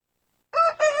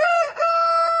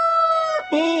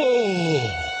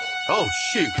Oh,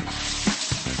 shoot.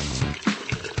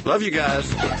 Love you guys.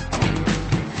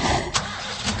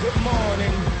 Good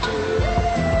morning.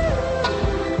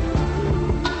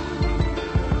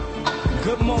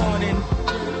 Good morning.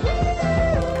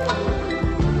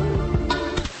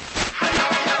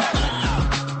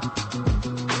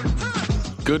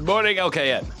 Good morning,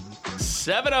 LKN.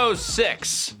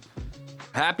 7:06.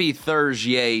 Happy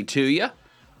Thursday to you.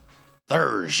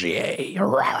 Thursday.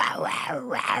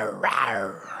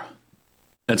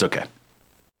 That's okay.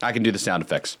 I can do the sound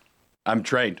effects. I'm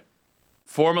trained.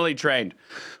 Formally trained.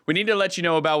 We need to let you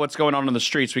know about what's going on the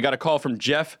streets. We got a call from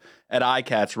Jeff at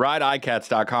iCats.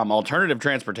 RideICats.com. Alternative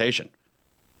transportation.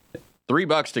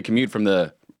 $3 to commute from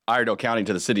the Iredell County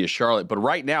to the city of Charlotte. But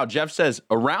right now, Jeff says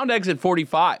around exit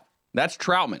 45. That's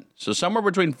Troutman. So somewhere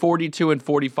between 42 and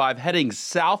 45, heading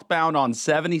southbound on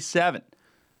 77.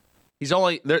 He's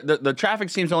only the traffic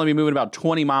seems to only be moving about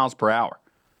 20 miles per hour.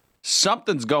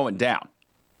 Something's going down.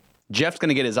 Jeff's going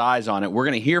to get his eyes on it. We're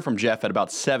going to hear from Jeff at about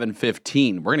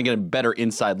 7:15. We're going to get a better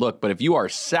inside look. But if you are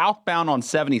southbound on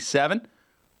 77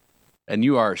 and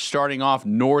you are starting off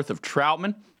north of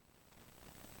Troutman,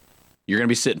 you're going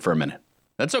to be sitting for a minute.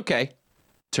 That's okay.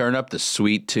 Turn up the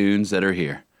sweet tunes that are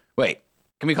here. Wait,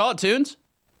 can we call it tunes?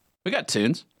 We got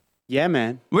tunes. Yeah,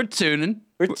 man. We're tuning.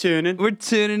 We're tuning. We're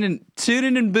tuning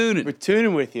and booning. We're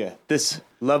tuning with you this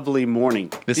lovely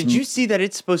morning. Did you see that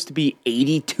it's supposed to be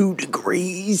 82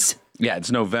 degrees? Yeah, it's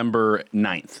November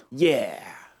 9th. Yeah.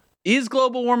 Is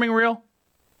global warming real?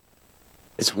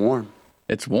 It's warm.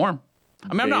 It's warm.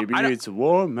 I mean, Baby, it's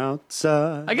warm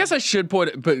outside. I guess I should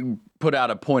put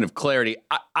out a point of clarity.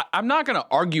 I'm not going to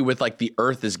argue with, like, the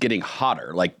Earth is getting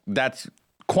hotter. Like, that's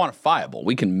quantifiable.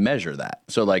 We can measure that.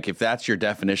 So, like, if that's your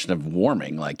definition of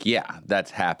warming, like, yeah,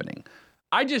 that's happening.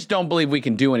 I just don't believe we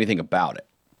can do anything about it.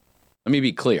 Let me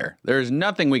be clear. There's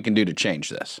nothing we can do to change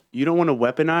this. You don't want to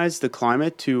weaponize the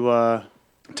climate to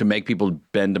make people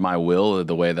bend to my will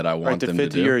the way that I want them to do. To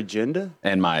fit to your agenda?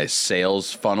 And my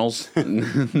sales funnels?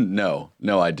 No,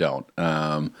 I don't.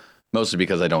 Mostly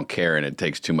because I don't care and it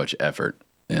takes too much effort.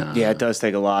 Yeah, it does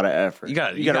take a lot of effort. You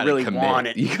gotta really commit. want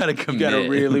it. You gotta commit. You gotta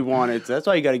really want it. So that's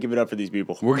why you gotta give it up for these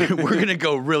people. We're gonna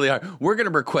go really hard. We're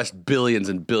gonna request billions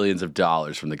and billions of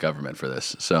dollars from the government for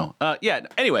this. So yeah.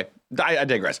 Anyway, I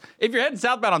digress. If you're heading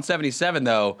southbound on 77,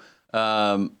 though,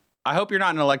 I hope you're not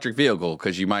in an electric vehicle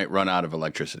because you might run out of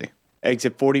electricity.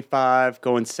 Exit 45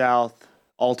 going south,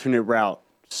 alternate route.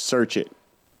 Search it.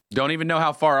 Don't even know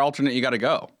how far alternate you got to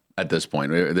go at this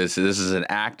point. This is an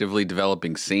actively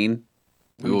developing scene.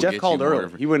 Jeff called earlier.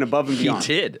 He went above and beyond.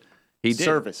 He did.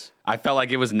 Service. I felt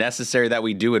like it was necessary that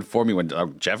we do it for me when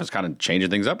Jeff is kind of changing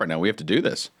things up right now. We have to do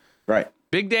this. Right.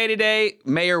 Big day today.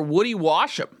 Mayor Woody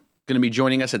Washam going to be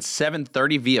joining us at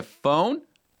 7:30 via phone,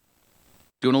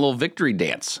 doing a little victory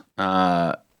dance.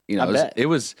 It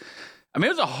was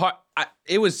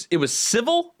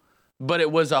civil, but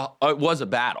it was a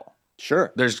battle.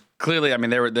 Sure. There's clearly, I mean,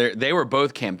 they were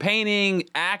both campaigning,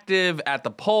 active at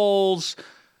the polls.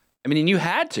 I mean, and you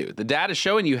had to. The data's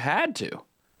showing you had to.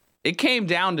 It came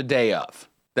down to day of.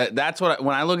 That's what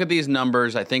when I look at these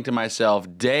numbers, I think to myself,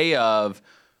 day of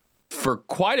for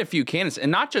quite a few candidates,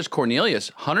 and not just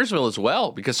Cornelius, Huntersville as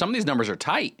well, because some of these numbers are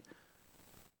tight.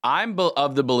 I'm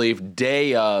of the belief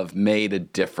day of made a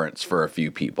difference for a few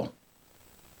people,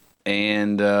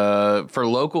 and for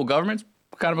local governments,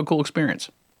 kind of a cool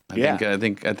experience. I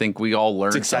think we all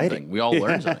learned something. We all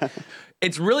learned something.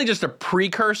 It's really just a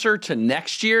precursor to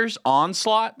next year's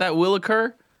onslaught that will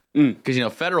occur.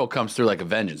 Because, federal comes through like a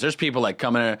vengeance. There's people like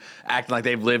coming in acting like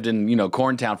they've lived in,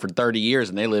 Corntown for 30 years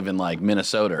and they live in like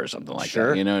Minnesota or something like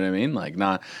that. You know what I mean? Like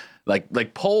not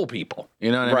like poll people.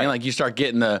 You know what I mean? Like you start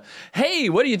getting the, hey,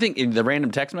 what do you think? The random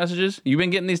text messages. You've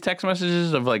been getting these text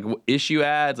messages of like issue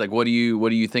ads. Like, what do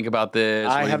you think about this?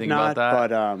 I have not,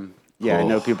 but I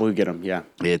know people who get them. Yeah.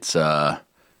 It's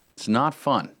not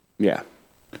fun. Yeah.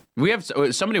 We have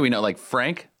somebody we know, like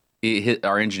Frank,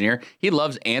 our engineer. He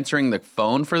loves answering the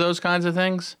phone for those kinds of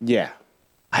things. Yeah.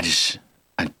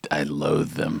 I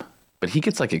loathe them. But he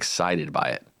gets, like, excited by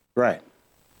it. Right.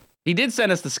 He did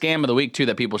send us the scam of the week, too,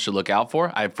 that people should look out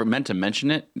for. I meant to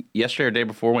mention it yesterday or day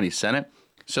before when he sent it.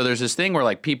 So there's this thing where,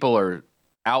 like, people are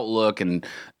Outlook and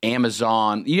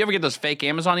Amazon. You ever get those fake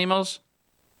Amazon emails?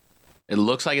 It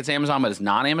looks like it's Amazon, but it's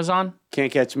not Amazon.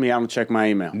 Can't catch me. I don't check my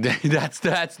email. That's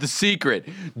the secret.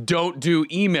 Don't do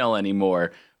email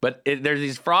anymore. But there's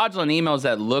these fraudulent emails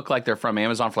that look like they're from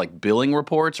Amazon for like billing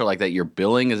reports or like that your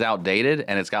billing is outdated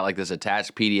and it's got like this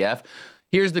attached PDF.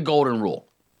 Here's the golden rule.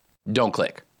 Don't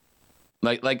click.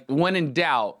 Like when in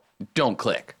doubt, don't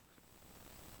click.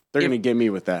 They're going to get me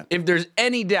with that. If there's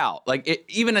any doubt, like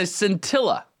even a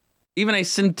scintilla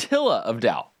of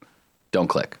doubt, don't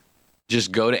click.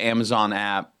 Just go to Amazon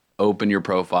app, open your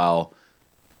profile.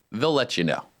 They'll let you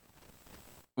know.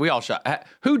 We all shop.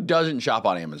 Who doesn't shop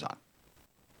on Amazon?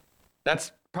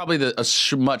 That's probably a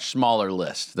much smaller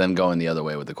list than going the other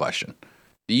way with the question.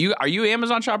 Are you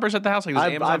Amazon shoppers at the house? Like, does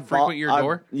Amazon frequent your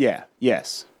door? Yeah.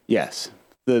 Yes.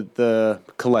 The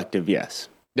collective, yes.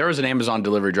 There was an Amazon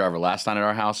delivery driver last night at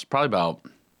our house, probably about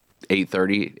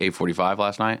 8:30, 8:45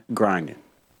 last night. Grinding.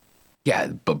 Yeah,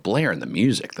 but blaring the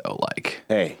music, though, like...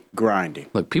 Hey, grinding.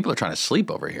 Look, people are trying to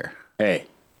sleep over here. Hey.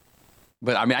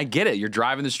 But, I mean, I get it. You're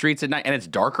driving the streets at night, and it's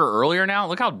darker earlier now.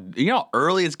 Look how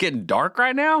early it's getting dark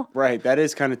right now? Right, that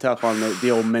is kind of tough on the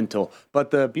old mental.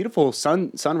 But the beautiful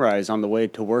sunrise on the way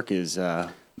to work is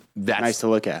nice to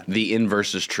look at. The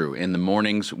inverse is true. In the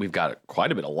mornings, we've got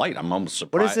quite a bit of light. I'm almost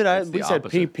surprised. What is it? We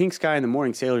said pink sky in the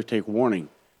morning, sailors take warning.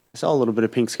 I saw a little bit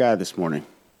of pink sky this morning.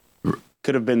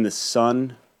 Could have been the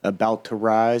sun about to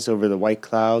rise over the white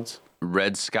clouds.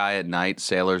 Red sky at night,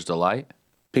 sailor's delight.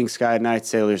 Pink sky at night,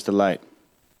 sailor's delight.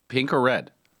 Pink or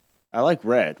red? I like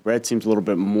red. Red seems a little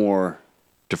bit more...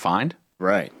 Defined?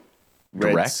 Right.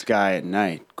 Red Direct? sky at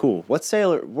night. Cool. What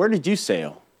sailor... Where did you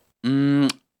sail?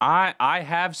 I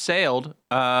have sailed.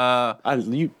 I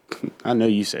know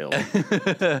you sailed.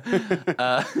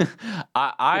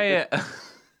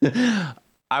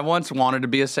 I once wanted to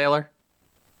be a sailor,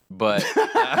 but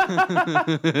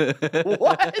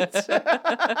What?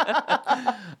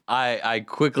 I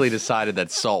quickly decided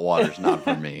that salt water's not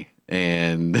for me,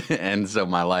 and so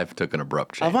my life took an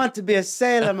abrupt I change. want to be a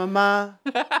sailor, mama.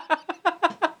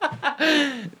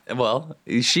 Well,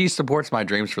 she supports my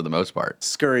dreams for the most part.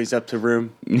 Scurries up to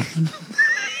room.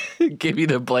 Give me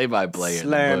the play-by-play.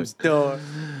 Slams door.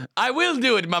 I will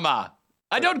do it, Mama.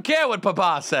 I don't care what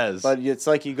Papa says. But it's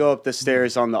like you go up the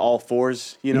stairs on the all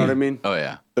fours. You know what I mean? Oh,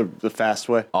 yeah. The fast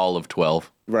way. All of 12.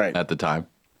 Right. At the time.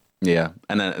 Yeah.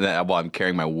 And then while I'm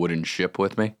carrying my wooden ship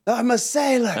with me. I'm a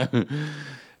sailor.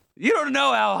 You don't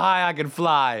know how high I can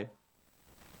fly.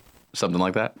 Something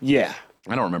like that. Yeah.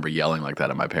 I don't remember yelling like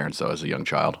that at my parents, though, as a young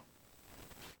child.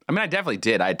 I mean, I definitely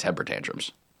did. I had temper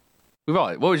tantrums. Do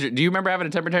you remember having a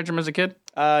temper tantrum as a kid?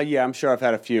 Yeah, I'm sure I've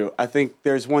had a few. I think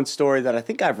there's one story that I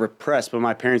think I've repressed, but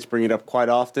my parents bring it up quite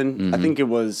often. Mm-hmm. I think it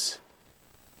was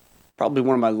probably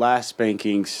one of my last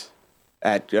spankings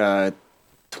at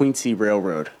Tweensy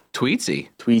Railroad. Tweetsy?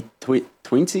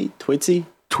 Tweetsy?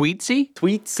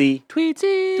 Tweetsy?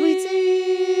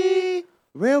 Tweetsy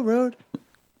Railroad.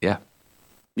 Yeah.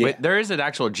 Wait, there is an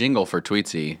actual jingle for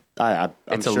Tweetsy. I'm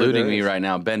it's sure eluding me right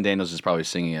now. Ben Daniels is probably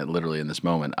singing it literally in this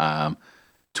moment.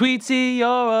 Tweetsy,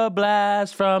 you're a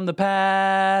blast from the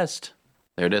past.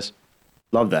 There it is.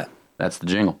 Love that. That's the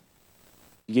jingle.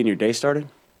 You getting your day started?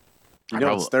 You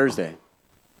know it's Thursday.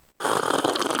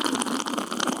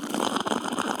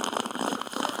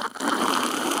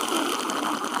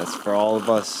 That's for all of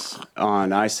us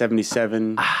on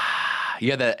I-77.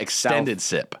 Yeah, the extended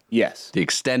sip. Yes. The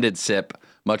extended sip,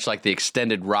 much like the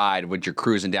extended ride when you're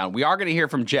cruising down. We are going to hear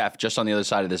from Jeff just on the other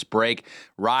side of this break.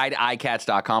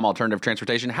 RideICats.com, alternative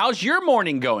transportation. How's your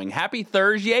morning going? Happy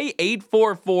Thursday,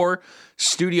 844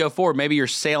 Studio 4. Maybe you're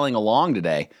sailing along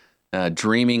today,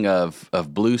 dreaming of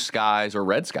blue skies or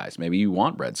red skies. Maybe you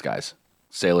want red skies.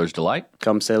 Sailor's delight.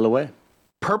 Come sail away.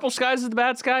 Purple skies is the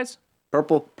bad skies?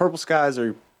 Purple skies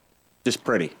are just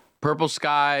pretty. Purple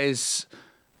skies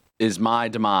is my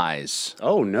demise.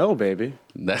 Oh, no, baby.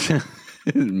 That's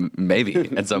maybe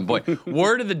at some point.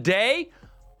 Word of the day.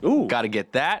 Ooh. Got to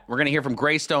get that. We're going to hear from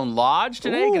Greystone Lodge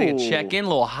today. Going to check in. A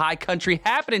little high country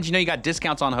happenings. You know, you got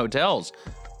discounts on hotels.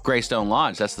 Greystone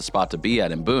Lodge, that's the spot to be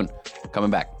at in Boone. Coming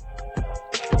back.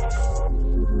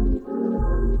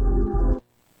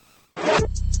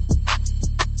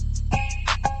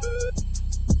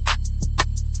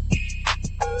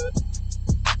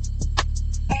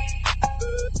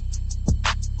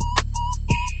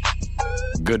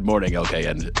 Good morning,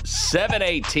 LKN.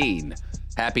 7:18.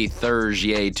 Happy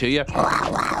Thursday to you.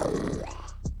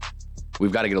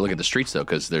 We've got to get a look at the streets, though,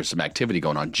 because there's some activity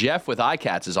going on. Jeff with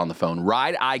iCats is on the phone.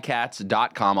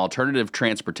 RideICats.com, alternative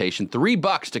transportation.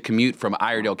 $3 to commute from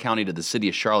Iredell County to the city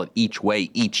of Charlotte each way,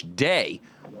 each day.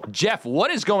 Jeff,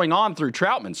 what is going on through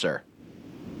Troutman, sir?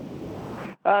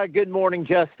 Good morning,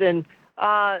 Justin.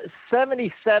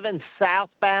 77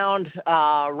 southbound,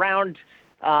 around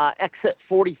exit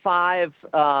 45.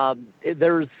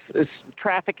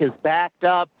 Traffic is backed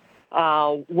up.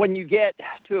 When you get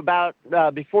to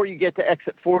before you get to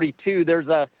exit 42, there's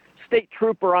a state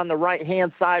trooper on the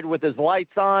right-hand side with his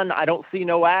lights on. I don't see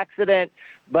no accident,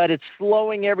 but it's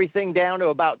slowing everything down to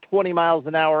about 20 miles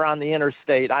an hour on the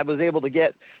interstate. I was able to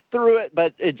get through it,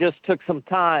 but it just took some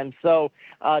time. So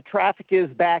traffic is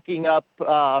backing up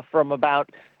from about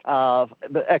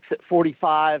the exit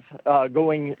 45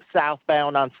 going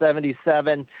southbound on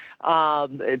 77.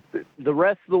 The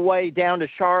rest of the way down to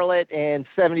Charlotte and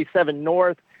 77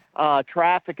 north,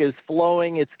 traffic is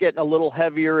flowing. It's getting a little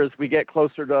heavier as we get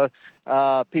closer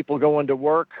to people going to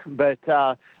work, but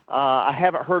I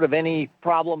haven't heard of any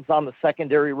problems on the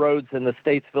secondary roads in the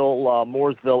Statesville,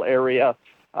 Mooresville area.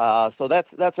 So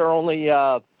that's our only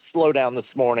slowdown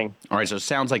this morning. All right, so it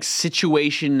sounds like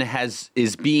situation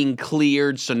is being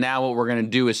cleared. So now what we're going to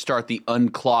do is start the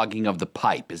unclogging of the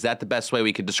pipe. Is that the best way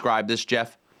we could describe this,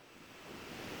 Jeff?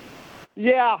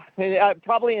 Yeah,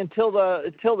 probably until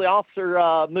the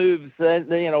officer moves.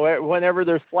 Whenever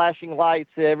there's flashing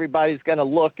lights, everybody's going to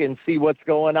look and see what's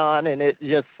going on, and it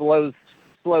just slows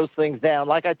things down.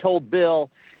 Like I told Bill,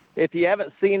 if you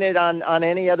haven't seen it on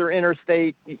any other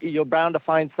interstate, you're bound to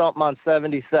find something on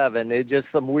 77. It just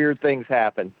some weird things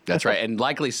happen. That's right, and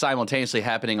likely simultaneously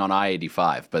happening on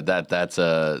I-85. But that's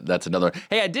another.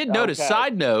 Hey, I did notice. Okay.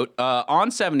 Side note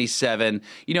on 77,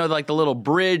 like the little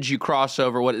bridge you cross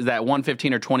over. What is that?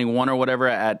 115 or 21 or whatever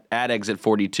at exit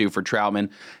 42 for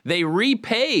Troutman. They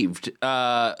repaved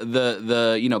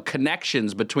the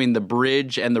connections between the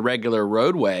bridge and the regular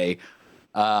roadway.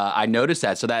 I noticed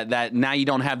that, so that now you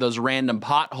don't have those random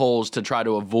potholes to try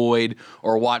to avoid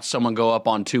or watch someone go up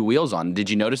on two wheels on. Did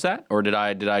you notice that, or did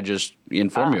I just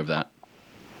inform you of that?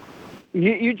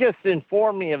 You just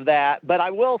informed me of that, but I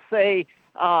will say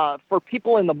for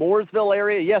people in the Mooresville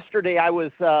area, yesterday I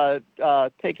was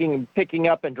picking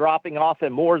up and dropping off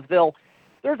in Mooresville.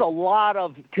 There's a lot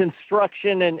of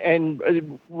construction and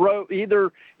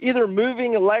either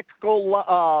moving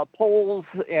electrical poles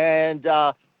and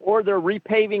or they're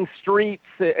repaving streets,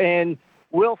 and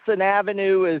Wilson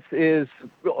Avenue is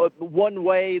one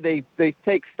way. They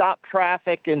take stop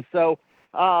traffic, and so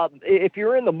if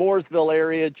you're in the Mooresville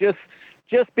area, just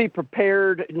be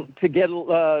prepared to get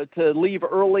to leave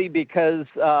early, because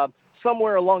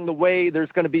somewhere along the way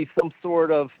there's going to be some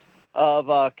sort of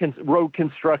road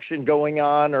construction going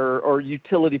on or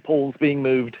utility poles being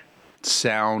moved.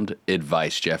 Sound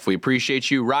advice, Jeff. We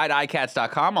appreciate you.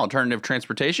 RideICats.com, alternative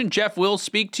transportation. Jeff, we'll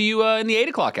speak to you in the 8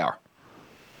 o'clock hour.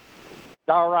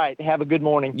 All right. Have a good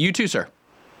morning. You too, sir.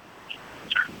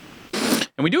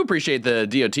 And we do appreciate the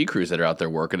DOT crews that are out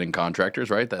there working and contractors,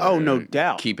 right? That no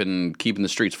doubt. Keeping the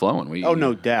streets flowing.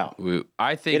 No doubt.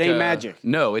 I think it ain't magic.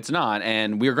 No, it's not.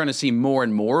 And we're going to see more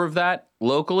and more of that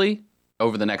locally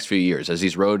over the next few years as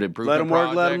these road improvement projects. Let them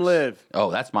work, let them live. Oh,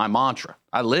 that's my mantra.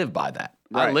 I live by that.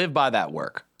 Right. I live by that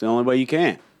work. It's the only way you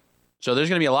can. So there's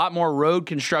going to be a lot more road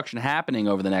construction happening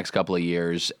over the next couple of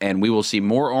years, and we will see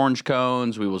more orange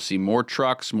cones. We will see more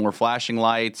trucks, more flashing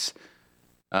lights.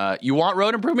 You want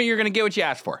road improvement, you're going to get what you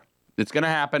ask for. It's going to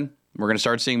happen. We're going to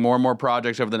start seeing more and more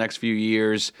projects over the next few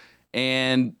years,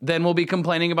 and then we'll be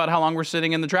complaining about how long we're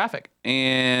sitting in the traffic.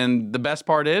 And the best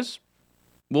part is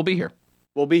we'll be here.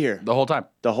 We'll be here. The whole time.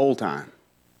 The whole time.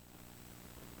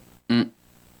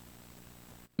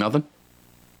 Nothing?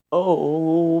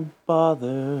 Oh,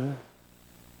 bother.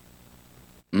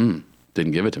 Didn't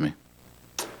give it to me.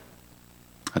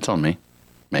 That's on me.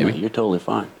 Maybe. No, you're totally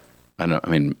fine.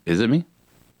 Is it me?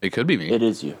 It could be me. It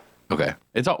is you. Okay.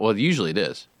 Usually it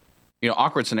is.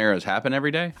 Awkward scenarios happen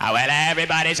every day. Oh, well,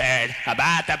 everybody's heard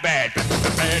about the bird.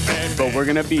 But we're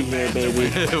going to be here, baby.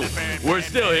 We're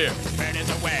still here.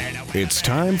 It's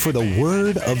time for the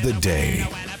word of the day.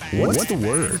 What's the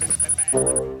word?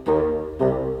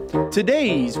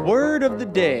 Today's word of the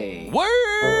day.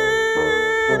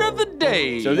 Word of the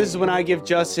day. So this is when I give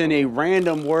Justin a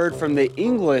random word from the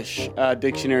English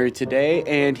dictionary today,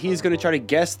 and he's going to try to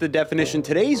guess the definition.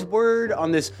 Today's word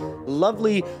on this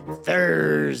lovely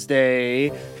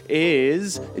Thursday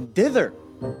is dither.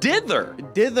 Dither.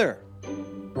 Dither.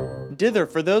 Dither.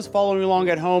 For those following along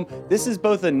at home, this is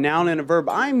both a noun and a verb.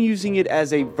 I'm using it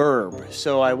as a verb,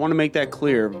 so I want to make that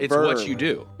clear. It's verb. What you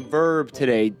do. Verb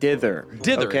today, dither.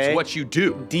 Dither, okay? It's what you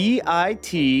do.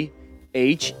 dither.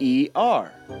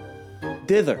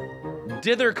 Dither.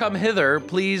 Dither come hither,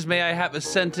 please may I have a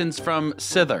sentence from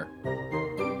Sither.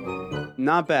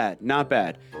 Not bad, not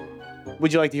bad.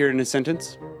 Would you like to hear it in a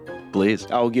sentence? Please.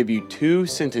 I'll give you 2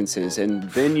 sentences, and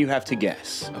then you have to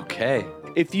guess. Okay.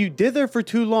 If you dither for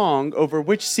too long over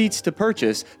which seats to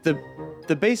purchase, the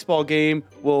baseball game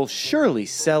will surely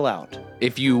sell out.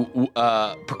 If you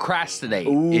procrastinate,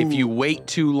 Ooh. if you wait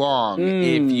too long,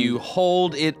 if you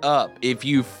hold it up, if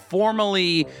you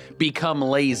formally become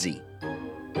lazy.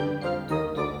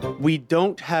 We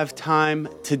don't have time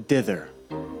to dither.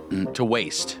 To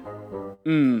waste.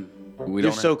 You're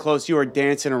don't so close. You are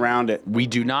dancing around it. We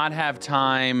do not have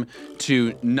time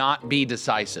to not be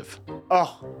decisive.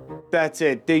 Oh, that's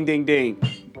it. Ding, ding, ding.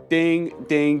 Ding,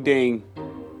 ding, ding.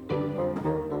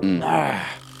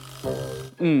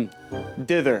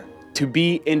 Dither. To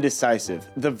be indecisive.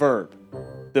 The verb.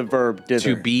 The verb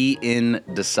dither. To be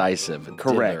indecisive.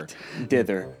 Correct.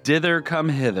 Dither. Dither, come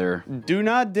hither. Do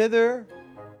not dither.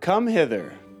 Come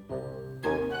hither.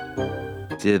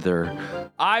 Dither.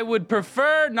 I would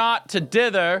prefer not to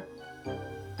dither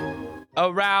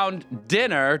around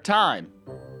dinner time.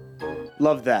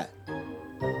 Love that.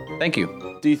 Thank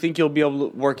you. Do you think you'll be able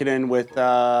to work it in with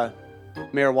Mayor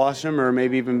Washam or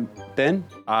maybe even Ben?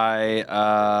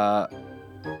 I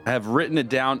have written it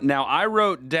down. Now, I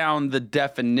wrote down the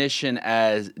definition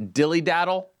as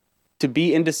dilly-daddle. To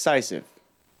be indecisive.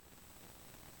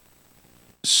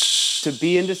 To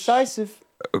be indecisive.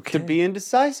 Okay. To be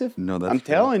indecisive. No, that's I'm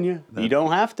fair. telling you. You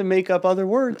don't have to make up other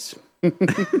words.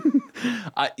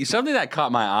 Something that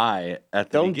caught my eye at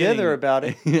the Don't beginning. dither about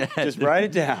it. Just write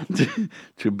it down.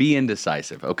 To be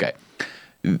indecisive. Okay.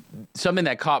 Something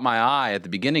that caught my eye at the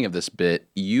beginning of this bit,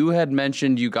 you had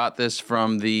mentioned you got this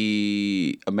from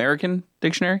the American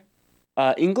dictionary?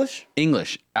 English?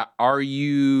 English. Are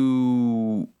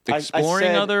you exploring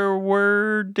said- other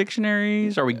word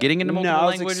dictionaries? Are we getting into multiple No, I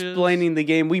was languages? explaining the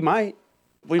game. We might.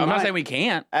 I'm not saying we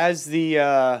can't. As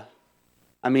the,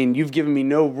 you've given me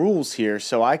no rules here,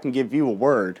 so I can give you a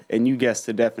word and you guess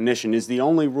the definition is the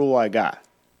only rule I got.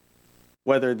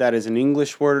 Whether that is an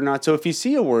English word or not. So if you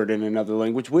see a word in another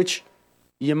language, which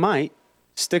you might,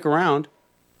 stick around.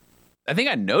 I think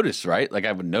I noticed, right? Like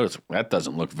I would notice that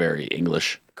doesn't look very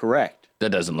English. Correct. That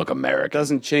doesn't look American.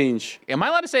 Doesn't change. Am I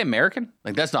allowed to say American?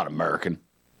 Like that's not American.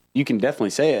 You can definitely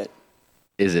say it.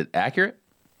 Is it accurate?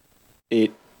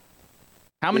 It.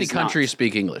 How many Is not. countries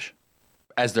speak English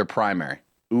as their primary?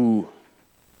 Ooh.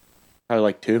 Probably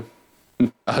like 2.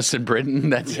 Us in Britain.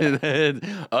 That's it.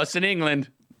 Us in England.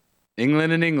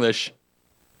 England and English.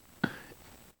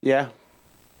 Yeah.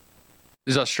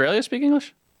 Does Australia speak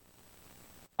English?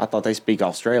 I thought they speak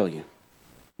Australian.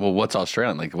 Well, what's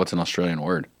Australian? Like, what's an Australian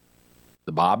word?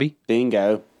 The bobby?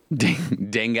 Dingo.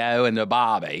 Dingo and the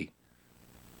bobby.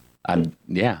 A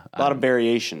lot of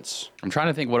variations. I'm trying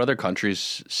to think what other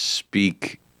countries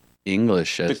speak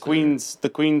English. As The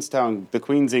Queen's tongue. The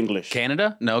Queen's English.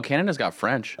 Canada? No, Canada's got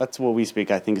French. That's what we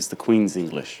speak. I think it's the Queen's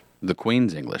English. The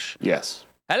Queen's English. Yes.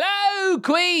 Hello,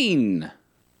 Queen!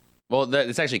 Well,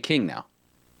 it's actually King now.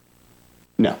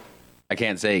 No. I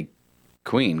can't say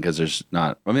Queen because there's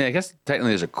not. I mean, I guess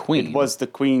technically there's a Queen. It was the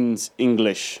Queen's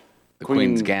English. the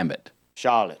Queen's Gambit.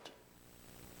 Charlotte.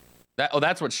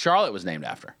 That's what Charlotte was named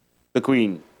after. The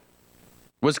Queen.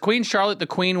 Was Queen Charlotte the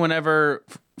Queen whenever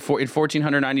in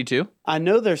 1492? I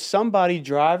know there's somebody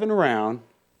driving around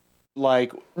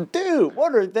like, dude,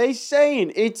 what are they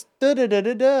saying? It's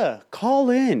da-da-da-da-da. Call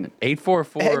in.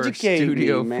 844 Educate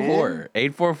Studio me, man. 4.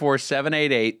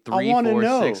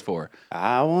 844-788-3464.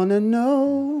 I want to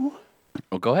know.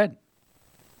 Oh, go ahead.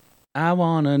 I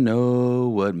want to know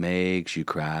what makes you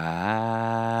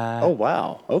cry. Oh,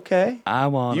 wow. Okay. I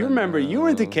want You remember, you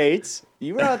were the Kates.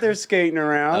 You were out there skating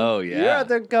around. Oh, yeah. You were out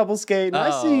there couple skating.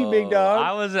 I see you, big dog.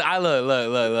 I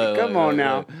look. Come on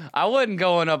now. Look. I wasn't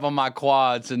going up on my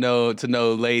quad to know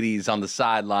ladies on the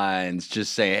sidelines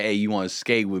just saying, "Hey, you want to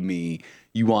skate with me?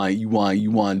 You want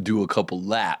to do a couple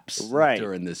laps Right.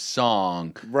 during this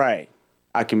song." Right.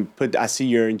 I see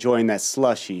you're enjoying that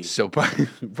slushy. So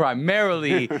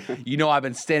primarily, I've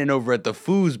been standing over at the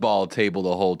foosball table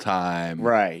the whole time.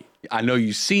 Right. I know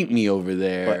you seen me over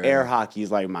there. But air hockey is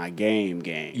like my game.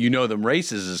 Them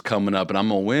races is coming up, and I'm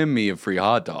gonna win me a free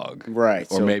hot dog. Right.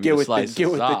 Or So maybe get a with slice the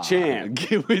of champ.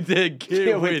 Get with the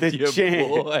the champ.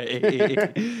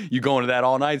 boy. You going to that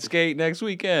all night skate next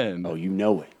weekend? Oh, you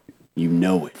know it. You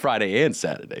know it. Friday and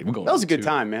Saturday. We're going. That was a good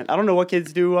time, man. I don't know what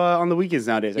kids do on the weekends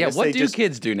nowadays. I Yeah, guess what they do just,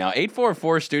 kids do now?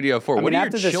 844 Studio 4. What do your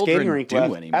after the children skating rink do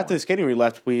left, anymore? After the skating rink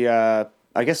left, we I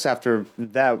guess after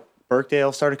that,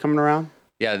 Birkdale started coming around.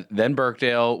 Yeah, then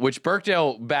Birkdale, which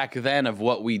Birkdale back then of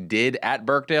what we did at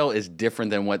Birkdale is different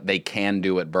than what they can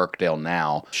do at Birkdale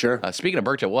now. Sure. Speaking of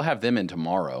Birkdale, we'll have them in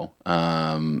tomorrow.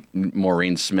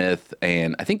 Maureen Smith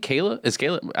and I think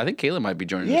Kayla. I think Kayla might be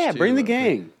joining us Yeah, too. bring the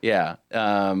gang. Yeah.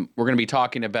 We're going to be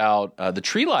talking about the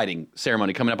tree lighting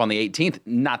ceremony coming up on the 18th.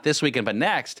 Not this weekend, but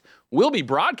next. We'll be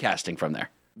broadcasting from there.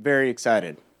 Very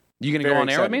excited. You going to Very go on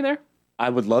air with excited. me there? I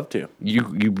would love to.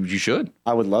 You should.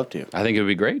 I would love to. I think it would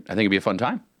be great. I think it'd be a fun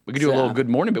time. We could do a little good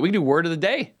morning, but we could do word of the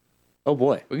day. Oh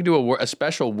boy. We could do a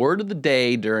special word of the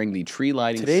day during the tree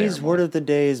lighting Today's ceremony. word of the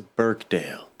day is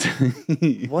Birkdale.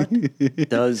 What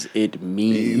does it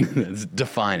mean? Let's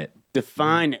define it.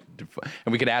 Define it.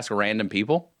 And we could ask random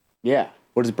people. Yeah.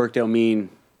 What does Birkdale mean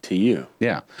to you?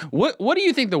 Yeah. What do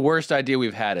you think the worst idea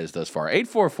we've had is thus far?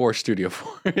 844 Studio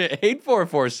 4.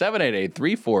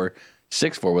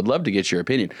 844-788-3464. Would love to get your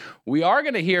opinion. We are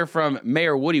going to hear from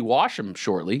Mayor Woody Washam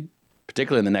shortly,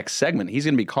 particularly in the next segment. He's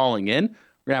going to be calling in. We're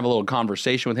going to have a little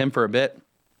conversation with him for a bit.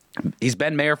 He's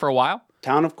been mayor for a while.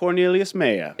 Town of Cornelius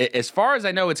Mayor. As far as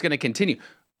I know, it's going to continue.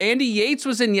 Andy Yates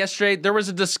was in yesterday. There was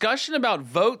a discussion about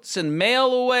votes and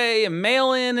mail away and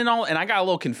mail in and all, and I got a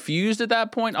little confused at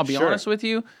that point. I'll be honest with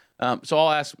you. So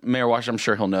I'll ask Mayor Washington. I'm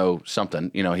sure he'll know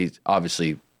something. You know, he's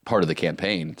obviously part of the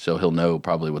campaign, so he'll know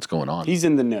probably what's going on. He's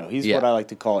in the know. He's what I like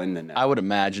to call in the know. I would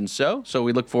imagine so. So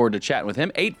we look forward to chatting with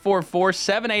him.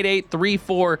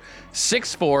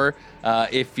 844-788-3464.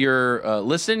 If you're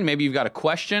listening, maybe you've got a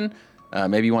question.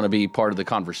 Maybe you want to be part of the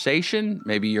conversation.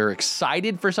 Maybe you're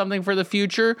excited for something for the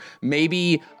future.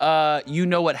 Maybe you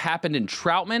know what happened in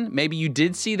Troutman. Maybe you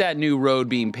did see that new road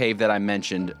being paved that I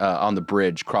mentioned on the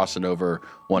bridge crossing over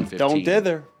 115. Don't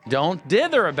dither. Don't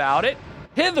dither about it.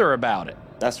 Hither about it.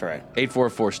 That's right.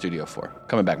 844 Studio 4.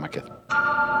 Coming back, my kid.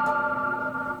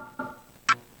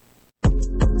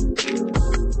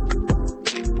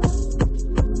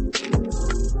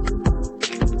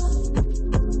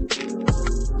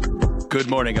 Good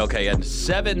morning, LKN.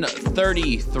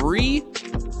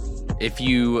 7:33. If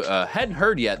you hadn't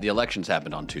heard yet, the elections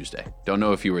happened on Tuesday. Don't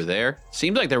know if you were there.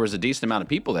 Seems like there was a decent amount of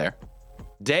people there.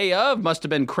 Day of must have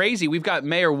been crazy. We've got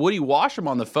Mayor Woody Washam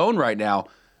on the phone right now.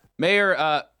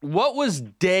 Mayor, what was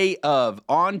day of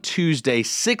on Tuesday,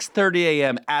 6:30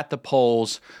 a.m. at the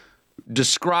polls?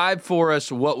 Describe for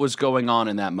us what was going on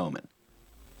in that moment.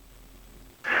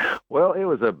 Well, it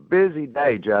was a busy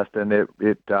day, Justin. It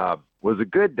was a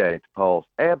good day at the polls.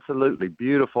 Absolutely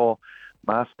beautiful.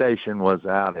 My station was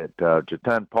out at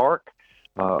Jatun Park,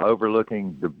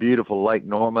 overlooking the beautiful Lake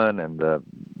Norman and the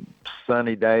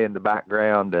sunny day in the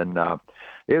background. And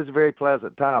it was a very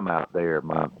pleasant time out there.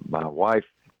 My wife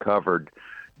covered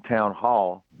Town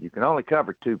Hall. You can only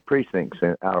cover 2 precincts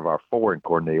out of our 4 in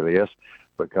Cornelius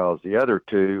because the other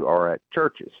 2 are at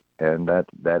churches, and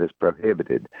that is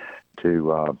prohibited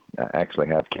to actually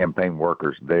have campaign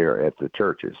workers there at the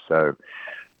churches. So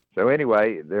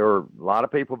anyway, there were a lot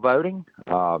of people voting,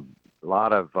 a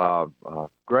lot of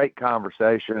great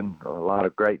conversation, a lot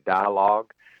of great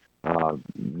dialogue,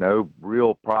 no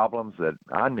real problems that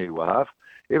I knew of.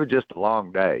 It was just a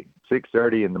long day,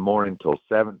 6:30 in the morning till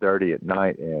 7:30 at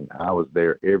night, and I was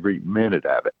there every minute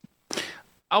of it.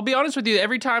 I'll be honest with you.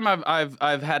 Every time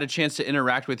I've had a chance to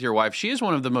interact with your wife, she is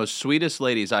one of the most sweetest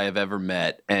ladies I have ever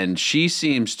met, and she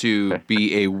seems to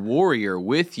be a warrior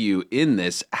with you in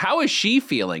this. How is she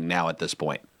feeling now at this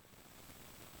point?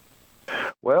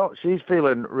 Well, she's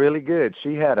feeling really good.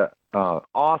 She had a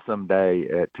awesome day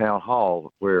at Town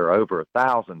Hall where over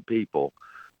 1,000 people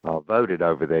voted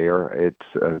over there. It's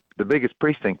the biggest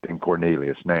precinct in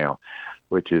Cornelius now,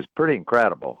 which is pretty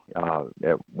incredible.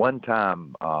 At one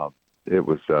time, it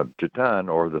was Jatun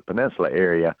or the Peninsula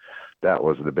area that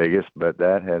was the biggest, but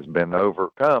that has been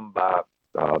overcome by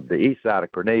the east side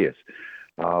of Cornelius,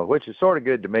 which is sort of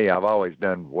good to me. I've always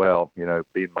done well,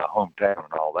 being my hometown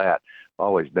and all that. I've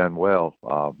always done well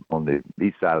on the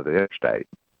east side of the interstate.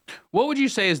 What would you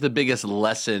say is the biggest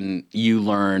lesson you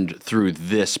learned through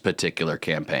this particular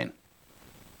campaign?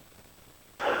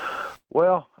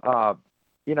 Well, I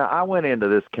went into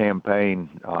this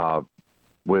campaign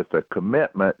with a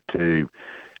commitment to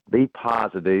be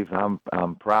positive. I'm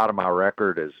proud of my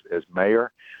record as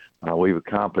mayor. We've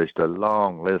accomplished a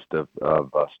long list of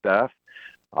stuff.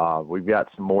 We've got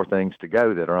some more things to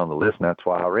go that are on the list, and that's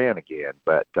why I ran again.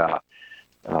 But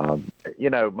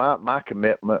my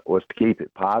commitment was to keep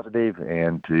it positive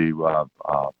and to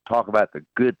talk about the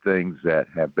good things that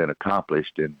have been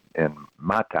accomplished in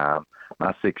my time,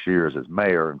 my 6 years as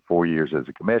mayor and 4 years as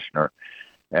a commissioner.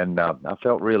 And I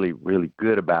felt really, really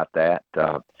good about that,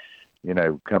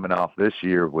 coming off this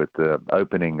year with the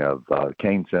opening of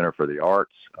Kane Center for the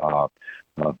Arts, a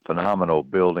phenomenal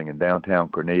building in downtown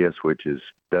Cornelius, which has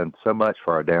done so much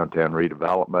for our downtown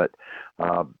redevelopment,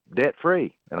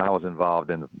 debt-free. And I was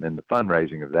involved in the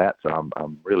fundraising of that, so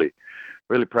I'm really,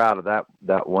 really proud of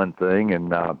that one thing,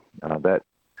 and that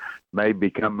may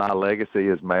become my legacy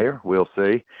as mayor. We'll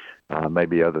see.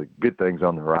 Maybe other good things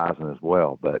on the horizon as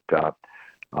well, but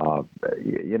I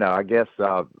guess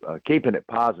keeping it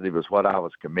positive is what I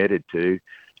was committed to.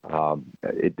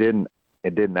 It didn't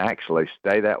actually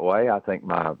stay that way. I think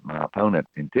my opponent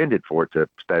intended for it to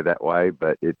stay that way,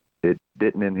 but it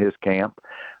didn't in his camp.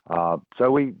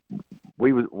 So we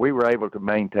were able to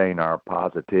maintain our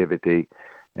positivity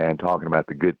and talking about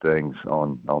the good things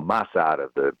on my side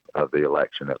of the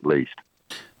election, at least.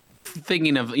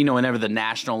 Thinking of, whenever the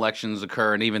national elections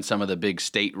occur and even some of the big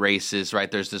state races,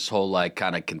 right? There's this whole like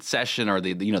kind of concession, or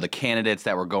the candidates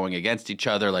that were going against each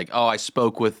other, like, oh, I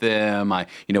spoke with them. I've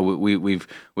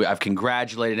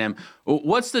congratulated him.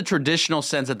 What's the traditional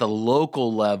sense at the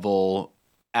local level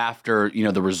after,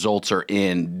 the results are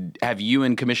in? Have you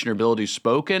and Commissioner Billady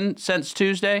spoken since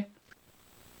Tuesday?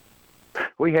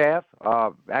 We have.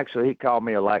 Actually, he called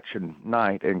me election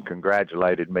night and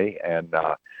congratulated me, and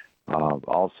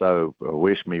also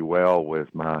wished me well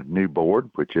with my new board,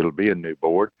 which it'll be a new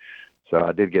board. So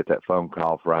I did get that phone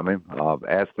call from him.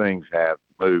 As things have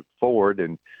moved forward,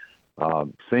 and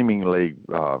seemingly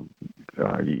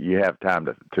you have time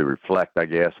to reflect, I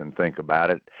guess, and think about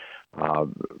it.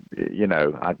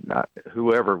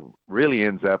 Whoever really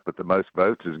ends up with the most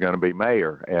votes is going to be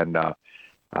mayor, and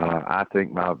I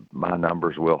think my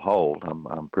numbers will hold.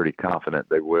 I'm pretty confident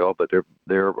they will, but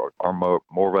there are more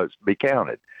votes to be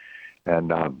counted.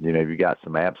 And you got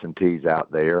some absentees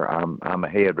out there. I'm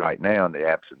ahead right now in the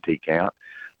absentee count,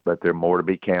 but there are more to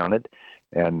be counted.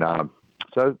 And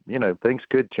so things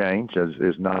could change.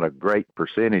 There's not a great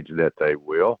percentage that they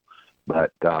will,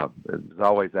 but there's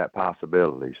always that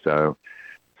possibility. So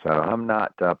I'm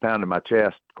not pounding my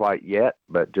chest quite yet,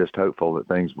 but just hopeful that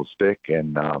things will stick.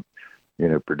 And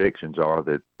predictions are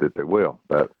that they will,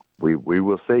 but we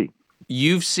will see.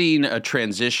 You've seen a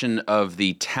transition of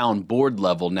the town board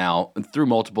level now through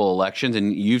multiple elections,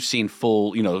 and you've seen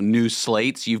full, new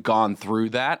slates. You've gone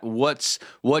through that. What's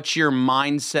your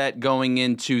mindset going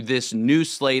into this new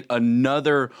slate,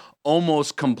 another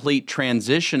almost complete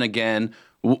transition again?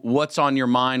 What's on your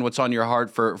mind? What's on your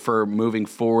heart for moving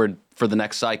forward for the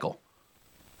next cycle?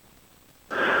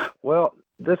 Well,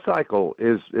 this cycle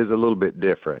is a little bit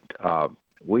different.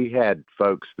 We had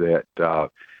folks that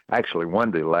actually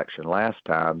won the election last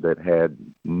time that had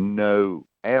no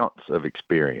ounce of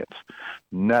experience,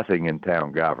 nothing in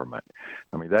town government.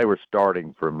 I mean, they were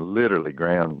starting from literally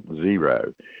ground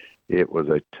zero. It was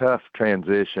a tough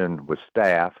transition with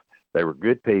staff. They were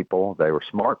good people. They were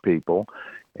smart people,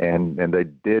 and they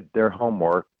did their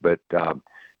homework. But,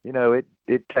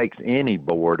 it takes any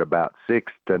board about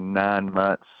 6 to 9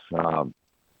 months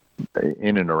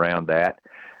in and around that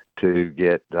to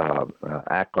get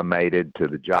acclimated to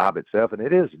the job itself, and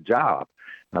it is a job.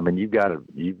 I mean, you've got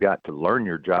to learn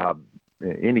your job.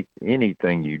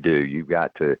 Anything you do, you've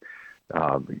got to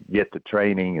get the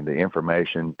training and the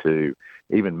information to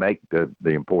even make the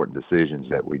important decisions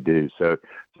that we do. So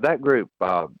that group,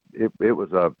 it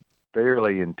was a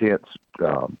fairly intense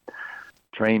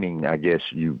training, I guess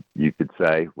you could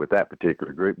say, with that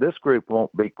particular group. This group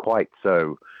won't be quite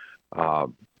so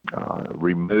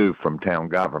removed from town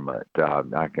government.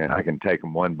 I can take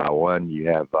them one by one. You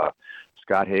have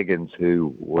Scott Higgins,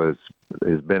 who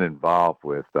has been involved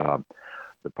with the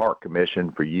Park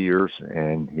Commission for years,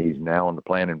 and he's now on the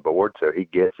planning board, so he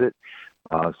gets it.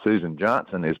 Susan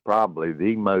Johnson is probably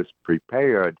the most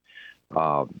prepared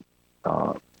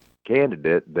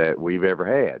candidate that we've ever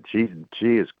had. She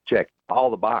has checked all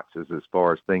the boxes as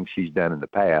far as things she's done in the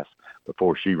past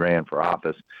before she ran for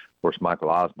office. Of course, Michael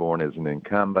Osborne is an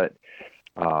incumbent.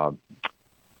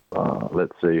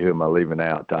 Let's see, who am I leaving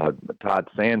out? Todd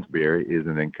Sansbury is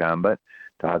an incumbent.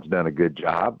 Todd's done a good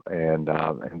job. And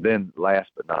then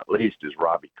last but not least is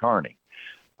Robbie Carney.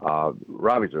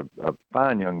 Robbie's a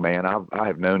fine young man. I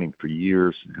have known him for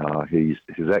years.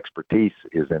 His expertise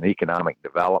is in economic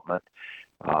development.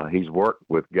 He's worked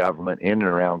with government, in and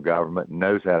around government,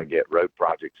 knows how to get road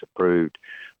projects approved.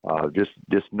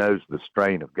 Just knows the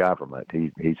strain of government.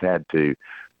 He's had to.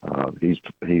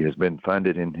 He has been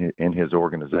funded in his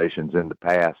organizations in the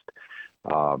past.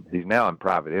 He's now in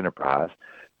private enterprise.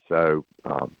 So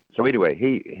anyway,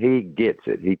 he gets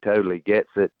it. He totally gets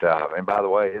it. And by the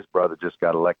way, his brother just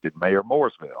got elected mayor of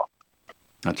Mooresville.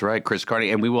 That's right, Chris Carney,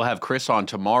 and we will have Chris on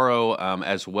tomorrow,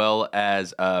 as well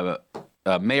as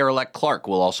Mayor-elect Clark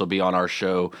will also be on our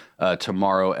show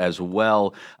tomorrow as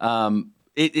well.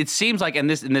 It seems like, and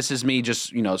this is me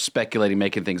just speculating,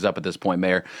 making things up at this point,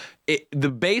 Mayor.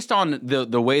 Based on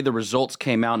the way the results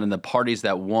came out and the parties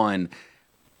that won,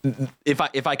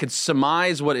 if I could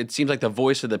surmise what it seems like the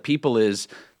voice of the people is,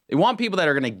 they want people that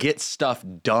are going to get stuff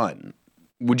done.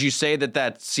 Would you say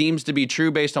that seems to be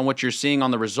true based on what you're seeing on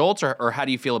the results, or how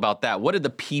do you feel about that? What did the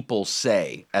people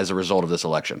say as a result of this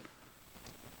election?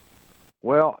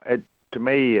 Well, to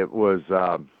me, it was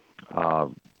a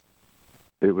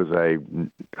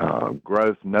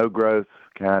growth, no growth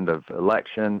kind of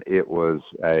election. It was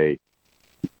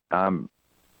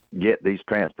get these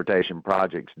transportation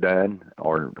projects done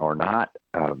or not,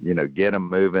 get them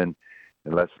moving.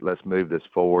 and let's move this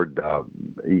forward.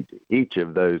 Each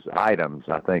of those items,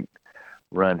 I think,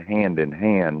 run hand in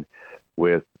hand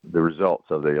with the results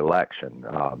of the election.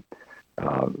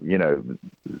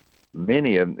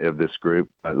 Many of this group,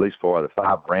 at least 4 of the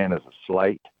 5, ran as a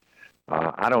slate.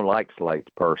 I don't like slates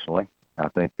personally. I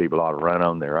think people ought to run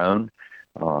on their own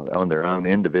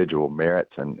individual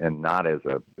merits, and not as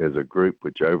a group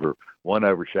which one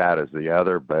overshadows the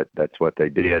other. But that's what they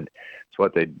did. It's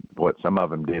what some of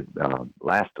them did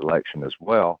last election as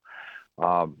well.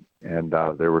 And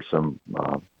there were some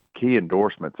key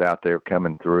endorsements out there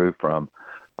coming through from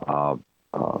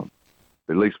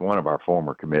at least one of our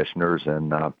former commissioners.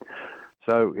 And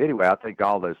so anyway, I think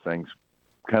all those things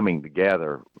coming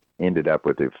together ended up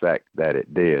with the effect that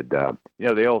it did.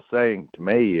 The old saying to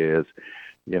me is,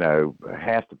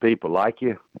 half the people like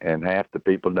you and half the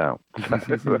people don't.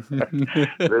 This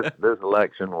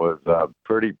election was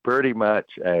pretty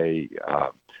much a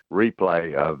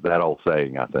replay of that old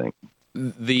saying, I think.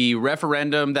 The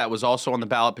referendum that was also on the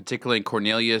ballot, particularly in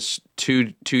Cornelius,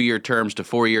 two-year terms to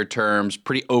 4-year terms,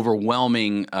 pretty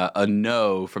overwhelming a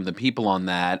no from the people on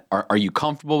that. Are you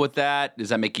comfortable with that? Does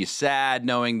that make you sad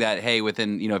knowing that, hey,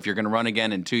 within, if you're going to run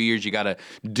again in 2 years, you got to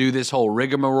do this whole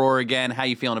rigmarole again? How are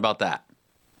you feeling about that?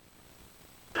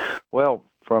 Well,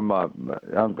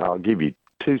 I'll give you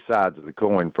two sides of the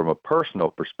coin. From a personal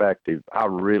perspective, I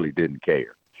really didn't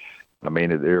care. I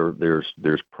mean, there's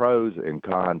pros and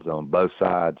cons on both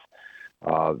sides.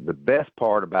 The best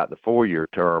part about the 4-year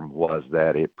term was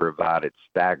that it provided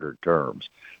staggered terms,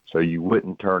 so you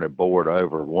wouldn't turn a board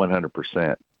over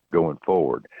 100% going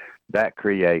forward. That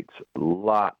creates a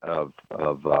lot of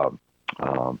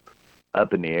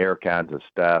up in the air kinds of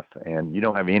stuff, and you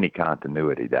don't have any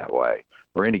continuity that way,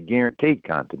 or any guaranteed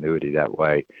continuity that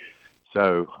way.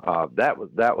 So that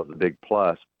was a big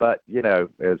plus. But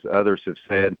as others have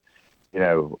said,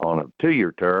 on a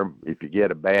 2-year term, if you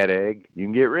get a bad egg, you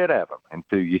can get rid of them in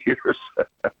 2 years.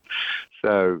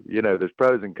 So, there's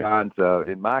pros and cons.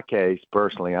 In my case,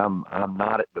 personally, I'm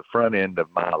not at the front end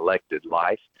of my elected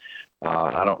life.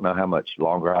 I don't know how much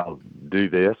longer I'll do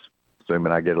this,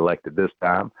 assuming I get elected this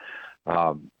time.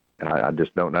 I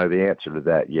just don't know the answer to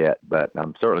that yet, but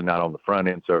I'm certainly not on the front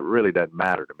end, so it really doesn't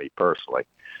matter to me personally.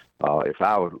 If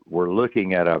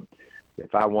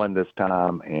I won this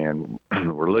time and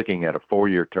we're looking at a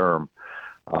 4-year term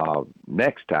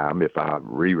next time, if I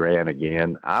re-ran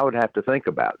again, I would have to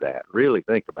really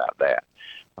think about that,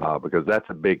 because that's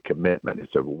a big commitment.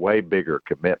 It's a way bigger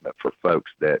commitment for folks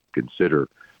that consider,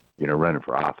 running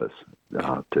for office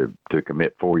to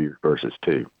commit 4 years versus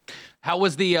 2. How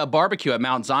was the barbecue at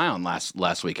Mount Zion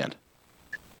last weekend?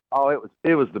 Oh,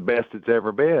 it was the best it's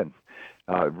ever been.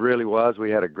 It really was.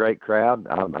 We had a great crowd.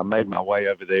 I made my way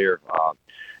over there.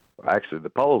 Actually, the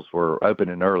polls were open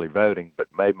and early voting, but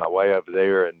made my way over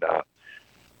there and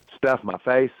stuffed my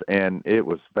face, and it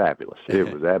was fabulous.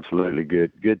 It was absolutely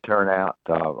good. Good turnout,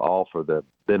 all for the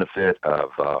benefit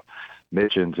of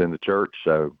missions in the church.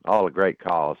 So all a great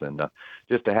cause, and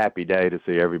just a happy day to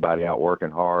see everybody out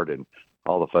working hard and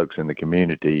all the folks in the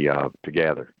community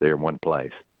together there in one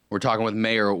place. We're talking with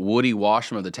Mayor Woody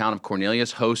Washam of the town of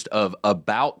Cornelius, host of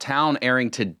About Town, airing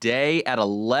today at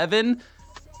 11.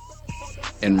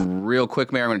 And real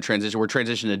quick, Mayor, I'm going to transition. We're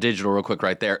transitioning to digital real quick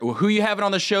right there. Who you having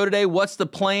on the show today? What's the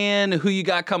plan? Who you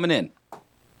got coming in?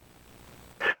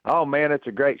 Oh, man, it's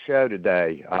a great show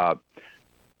today.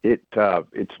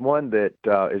 It's one that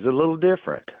is a little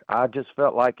different. I just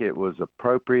felt like it was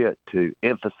appropriate to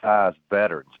emphasize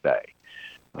Veterans Day.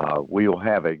 We will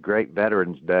have a great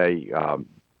Veterans Day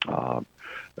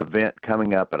event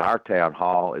coming up at our town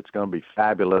hall. It's going to be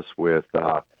fabulous with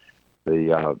the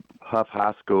Huff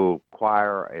High School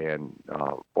choir and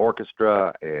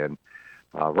orchestra, and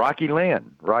Rocky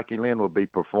Lynn. Rocky Lynn will be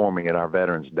performing at our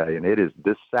Veterans Day, and it is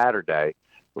this Saturday,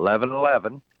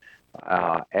 11/11,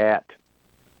 at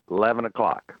 11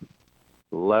 o'clock.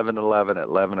 11/11 at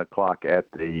 11 o'clock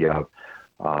at the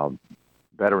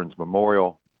Veterans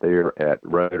Memorial there at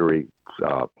Rotary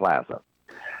Plaza.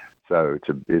 So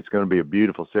it's going to be a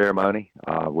beautiful ceremony.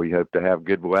 We hope to have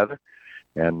good weather,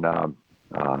 and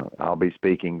I'll be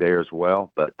speaking there as well.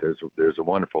 But there's a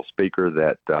wonderful speaker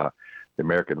that the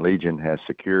American Legion has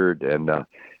secured, and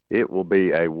it will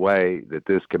be a way that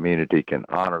this community can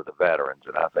honor the veterans.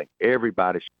 And I think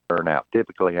everybody should turn out.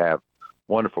 Typically have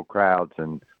wonderful crowds,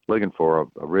 and looking for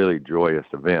a really joyous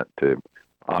event to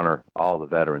honor all the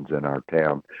veterans in our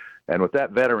town. And with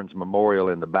that Veterans Memorial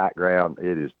in the background,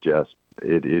 it is just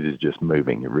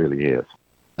moving. It really is.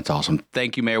 That's awesome.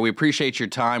 Thank you, Mayor. We appreciate your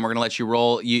time. We're going to let you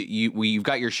roll. You've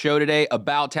got your show today,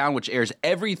 About Town, which airs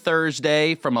every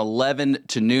Thursday from 11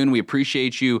 to noon. We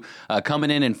appreciate you coming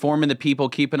in, informing the people,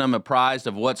 keeping them apprised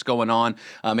of what's going on.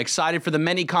 I'm excited for the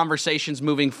many conversations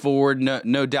moving forward.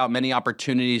 No doubt many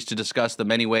opportunities to discuss the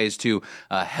many ways to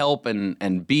help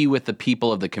and be with the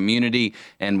people of the community.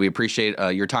 And we appreciate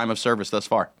your time of service thus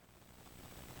far.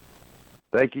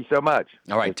 Thank you so much.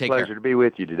 All right, it's a take care. pleasure to be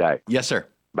with you today. Yes, sir.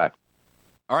 Bye.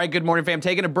 All right, good morning, fam.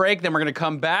 Taking a break, then we're going to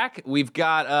come back. We've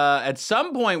got, at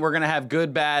some point, we're going to have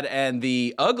Good, Bad, and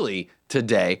the Ugly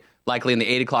today, likely in the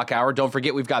 8 o'clock hour. Don't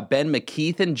forget, we've got Ben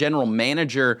McKeithen, General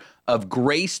Manager of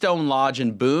Greystone Lodge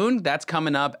in Boone. That's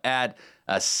coming up at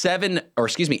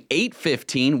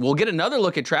 8:15. We'll get another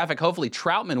look at traffic. Hopefully,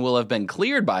 Troutman will have been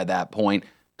cleared by that point.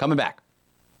 Coming back.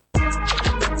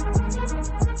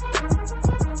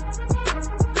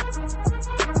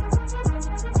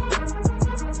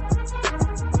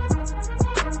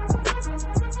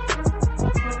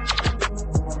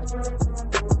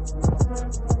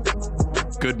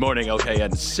 Good morning,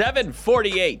 LKN.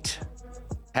 7:48.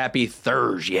 Happy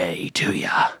Thursday to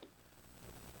ya.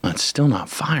 It's still not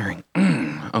firing.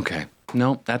 Okay.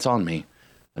 Nope, that's on me.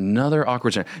 Another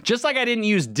awkward turn. Just like I didn't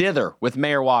use dither with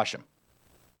Mayor Washam.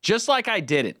 Just like I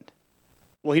didn't.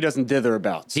 Well, he doesn't dither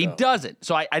about. So. He doesn't.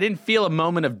 So I didn't feel a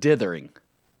moment of dithering.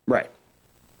 Right.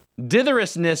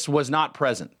 Ditherousness was not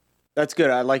present. That's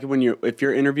good. I like it when if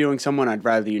you're interviewing someone, I'd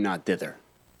rather you not dither.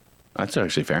 That's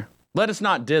actually fair. Let us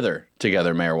not dither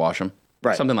together, Mayor Washam.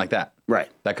 Right. Something like that. Right.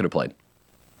 That could have played.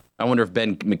 I wonder if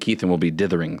Ben McKeithen will be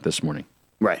dithering this morning.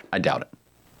 Right. I doubt it.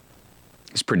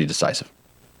 He's pretty decisive,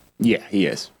 Yeah, he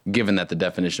is. given that the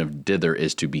definition of dither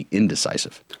is to be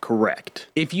indecisive. Correct.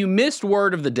 If you missed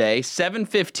word of the day,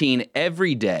 7:15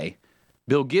 every day,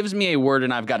 Bill gives me a word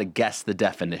and I've got to guess the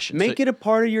definition. Make it a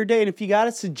part of your day. And if you got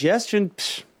a suggestion,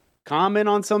 comment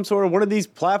on some sort of one of these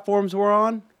platforms we're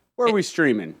on. Where are we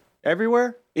streaming?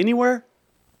 Everywhere? Anywhere?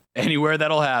 Anywhere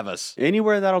that'll have us.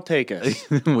 Anywhere that'll take us.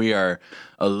 We are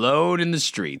alone in the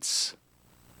streets.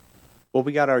 Well,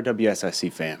 we got our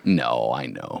WSIC fam. No, I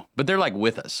know. But they're like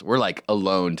with us. We're like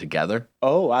alone together.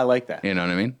 Oh, I like that. You know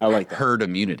what I mean? I like that. Herd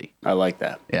immunity. I like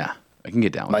that. Yeah, I can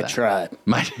get down with My that. tribe.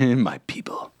 My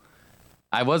people.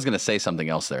 I was going to say something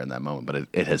else there in that moment, but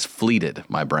it has fleeted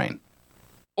my brain.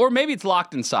 Or maybe it's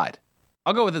locked inside.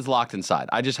 I'll go with it's locked inside.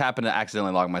 I just happened to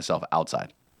accidentally lock myself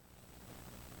outside.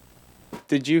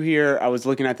 Did you hear? I was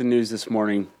looking at the news this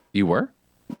morning. You were?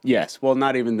 Yes. Well,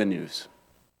 not even the news.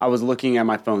 I was looking at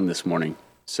my phone this morning.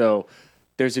 So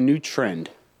there's a new trend.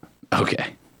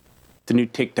 Okay. The new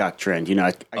TikTok trend. You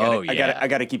know, I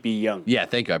gotta keep you young. Yeah,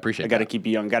 thank you. I appreciate I that. gotta keep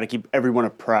you young. Gotta keep everyone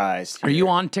apprised. Are you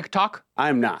on TikTok?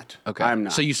 I'm not. Okay. I'm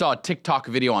not. So you saw a TikTok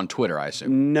video on Twitter, I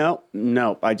assume.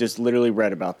 No. I just literally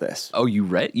read about this. Oh, you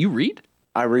read? You read?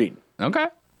 I read. Okay.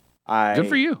 I Good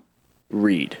for you.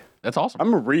 read. That's awesome.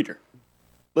 I'm a reader.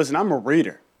 Listen, I'm a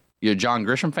reader. You a John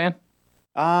Grisham fan?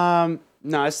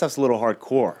 No, this stuff's a little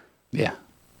hardcore. Yeah.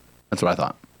 That's what I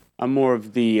thought. I'm more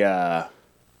of the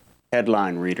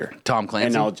headline reader. Tom Clancy?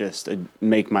 And I'll just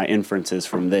make my inferences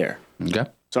from there. Okay.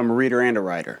 So I'm a reader and a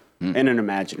writer and an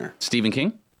imaginer. Stephen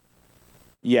King?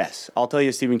 Yes. I'll tell you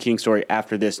a Stephen King story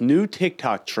after this. New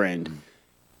TikTok trend.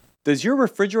 Does your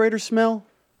refrigerator smell?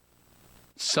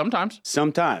 Sometimes.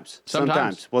 Sometimes.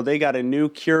 Sometimes. Well, they got a new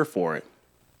cure for it.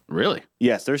 Really?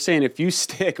 Yes, they're saying if you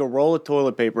stick a roll of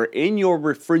toilet paper in your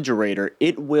refrigerator,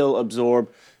 it will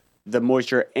absorb the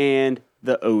moisture and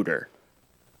the odor.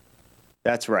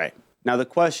 That's right. Now, the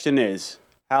question is,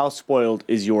 how spoiled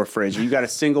is your fridge? You got a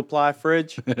single-ply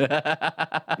fridge?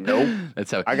 Nope.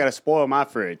 That's how I got to spoil my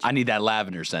fridge. I need that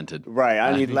lavender scented. Right.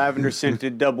 I need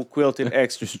lavender-scented, double-quilted,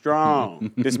 extra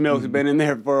strong. This milk's been in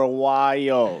there for a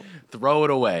while. Throw it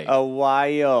away. A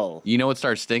while. You know what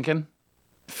starts stinking?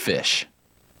 Fish.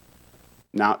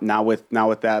 Not with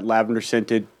that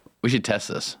lavender-scented. We should test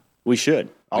this. We should.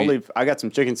 I got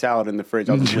some chicken salad in the fridge.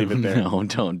 I'll just leave it there. No,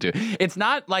 don't do it. It's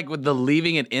not like with the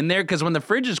leaving it in there, because when the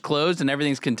fridge is closed and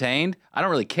everything's contained, I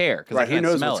don't really care because I can't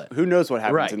smell it. Who knows what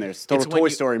happens Right. in there? It's It's a when Toy you-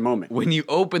 Story moment. When you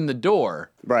open the door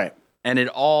Right. and it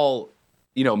all,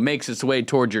 makes its way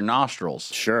towards your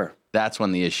nostrils, Sure. that's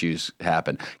when the issues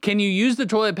happen. Can you use the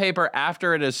toilet paper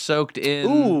after it is soaked in?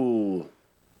 Ooh.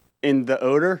 In the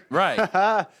odor? Right.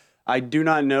 I do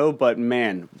not know, but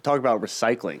man, talk about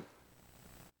recycling.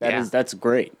 That's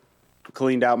great.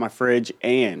 Cleaned out my fridge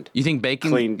and You think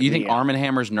Cleaned you think me Arm &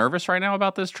 Hammer's nervous right now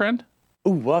about this trend?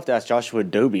 we'll have to ask Joshua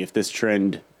Adobe if this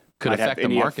trend could affect the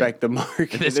market. Affect the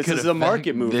market. This is a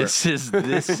market mover. This is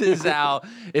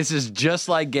just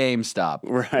like GameStop.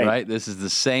 Right. This is the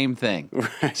same thing.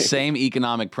 Right. Same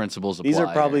economic principles apply. These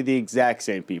are probably the exact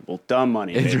same people. Dumb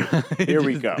money. Right. Here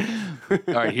we go.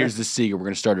 All right, here's the secret. We're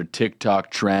gonna start a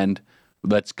TikTok trend.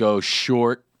 Let's go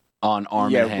short on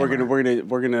Arm & Hammer. Yeah,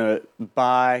 we're gonna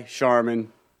buy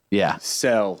Charmin. Yeah.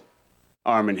 Sell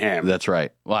Arm & Hammer. That's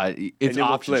right. Well, it's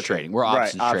options trading. We're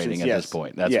options trading at this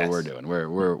point. That's what we're doing.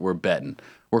 We're betting.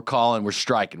 We're calling. We're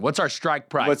striking. What's our strike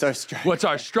price? What's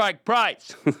our strike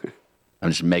price? I'm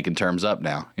just making terms up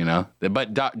now, you know.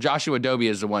 But Joshua Adobe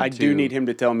is the one. I do need him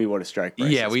to tell me what a strike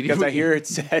price is. Because I hear it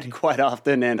said quite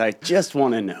often, and I just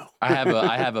want to know. I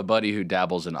have a buddy who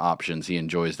dabbles in options. He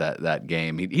enjoys that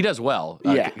game. He does well.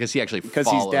 Because he actually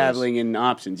follows. He's dabbling in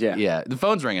options. Yeah. Yeah. The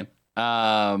phone's ringing.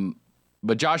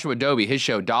 But Joshua Adobe, his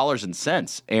show Dollars and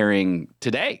Cents, airing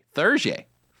today, Thursday,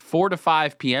 4 to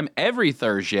 5 p.m. every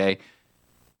Thursday.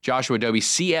 Joshua Adobe,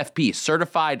 CFP,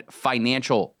 Certified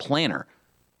Financial Planner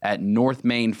at North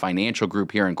Main Financial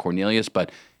Group here in Cornelius,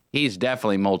 but he's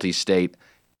definitely multi-state.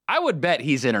 I would bet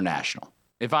he's international.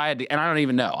 If I had to, and I don't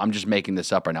even know, I'm just making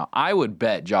this up right now. I would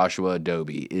bet Joshua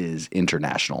Adobe is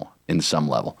international in some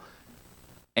level.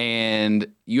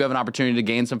 And you have an opportunity to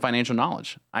gain some financial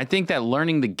knowledge. I think that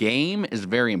learning the game is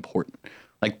very important.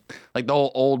 Like the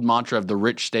whole old mantra of the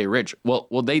rich stay rich. Well,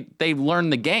 they learn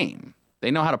the game.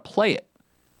 They know how to play it.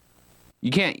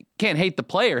 You can't hate the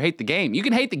player, hate the game. You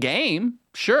can hate the game,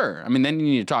 sure. I mean, then you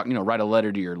need to write a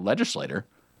letter to your legislator.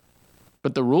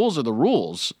 But the rules are the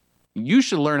rules. You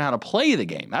should learn how to play the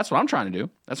game. That's what I'm trying to do.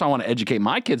 That's what I want to educate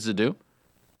my kids to do.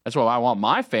 That's what I want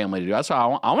my family to do. That's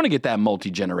how I want to get that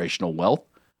multi-generational wealth.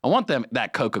 I want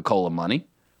that Coca-Cola money.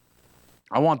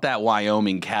 I want that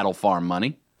Wyoming cattle farm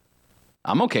money.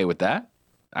 I'm okay with that.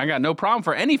 I got no problem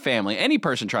for any family, any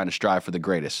person trying to strive for the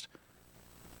greatest.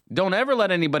 Don't ever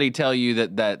let anybody tell you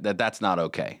that's not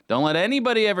okay. Don't let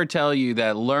anybody ever tell you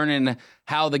that learning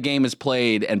how the game is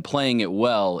played and playing it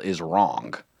well is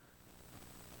wrong.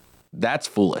 That's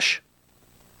foolish.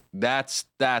 That's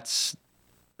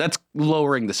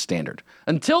lowering the standard.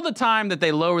 Until the time that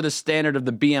they lower the standard of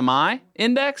the BMI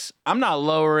index, I'm not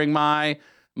lowering my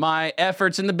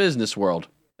efforts in the business world.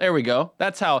 There we go.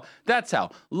 That's how.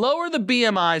 Lower the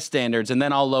BMI standards, and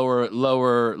then I'll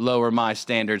lower my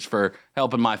standards for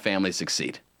helping my family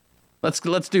succeed.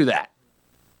 Let's do that.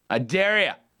 I dare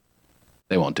you.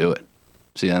 They won't do it.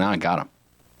 See, now I got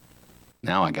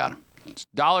them. It's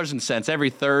Dollars and Cents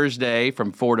every Thursday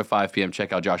from 4 to 5 p.m.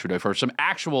 Check out Joshua Adobe for some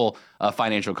actual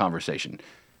financial conversation.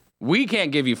 We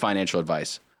can't give you financial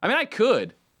advice. I mean, I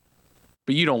could,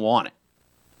 but you don't want it.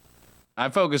 I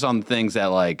focus on things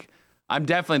that, I'm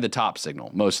definitely the top signal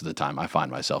most of the time. I find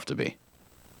myself to be.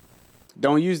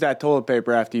 Don't use that toilet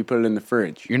paper after you put it in the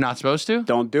fridge. You're not supposed to?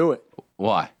 Don't do it.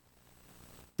 Why?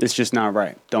 It's just not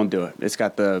right. Don't do it. It's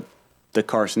got the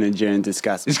carcinogens. It's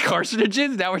got some... Is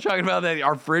carcinogens? Now we're talking about that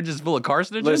our fridge is full of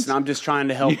carcinogens? Listen, I'm just trying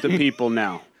to help the people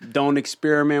now. Don't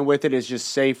experiment with it. It's just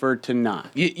safer to not.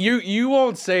 You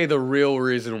won't say the real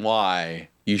reason why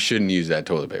you shouldn't use that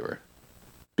toilet paper.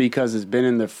 Because it's been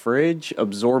in the fridge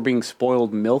absorbing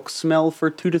spoiled milk smell for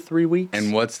 2 to 3 weeks.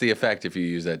 And what's the effect if you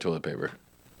use that toilet paper?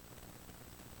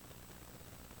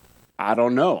 I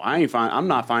don't know. I'm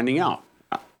not finding out.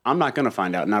 I'm not going to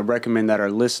find out. And I recommend that our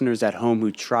listeners at home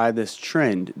who try this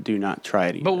trend do not try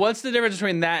it either. But what's the difference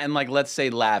between that and, let's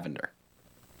say, lavender?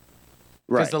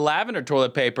 Right. Because the lavender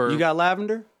toilet paper... You got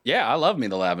lavender? Yeah, I love me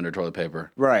the lavender toilet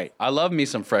paper. Right. I love me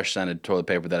some fresh scented toilet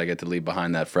paper that I get to leave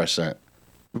behind that fresh scent.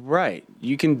 Right.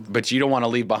 You can... But you don't want to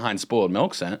leave behind spoiled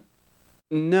milk scent.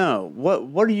 No.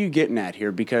 What are you getting at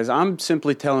here? Because I'm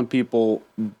simply telling people...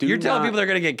 You're telling people they're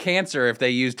going to get cancer if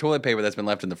they use toilet paper that's been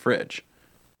left in the fridge.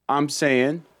 I'm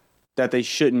saying that they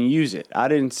shouldn't use it. I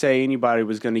didn't say anybody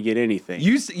was going to get anything.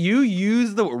 You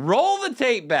use the... Roll the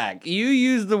tape back. You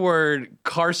use the word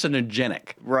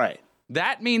carcinogenic. Right.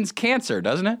 That means cancer,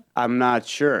 doesn't it? I'm not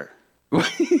sure.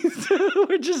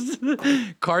 We're just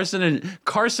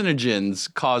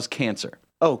carcinogens cause cancer.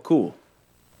 Oh, cool.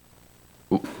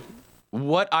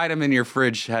 What item in your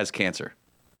fridge has cancer?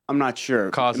 I'm not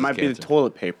sure. Causes it might cancer. Be the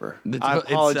toilet paper. I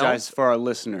apologize for our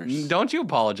listeners. Don't you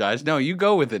apologize? No, you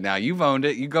go with it now. You've owned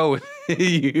it. You go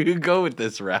with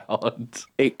this route.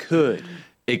 It could.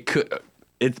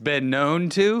 It's been known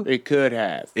to. It could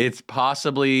have. It's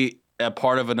possibly a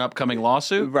part of an upcoming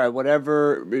lawsuit. Right.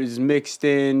 Whatever is mixed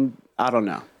in. I don't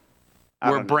know.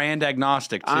 We're brand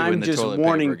agnostic too. I'm in the just toilet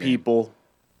warning paper people.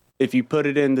 If you put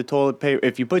it in the toilet paper,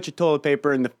 if you put your toilet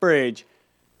paper in the fridge,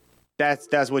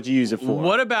 that's what you use it for.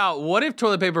 What if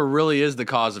toilet paper really is the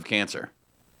cause of cancer?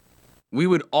 We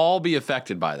would all be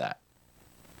affected by that.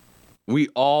 We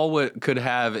all could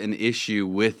have an issue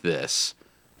with this,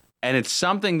 and it's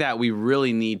something that we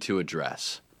really need to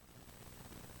address.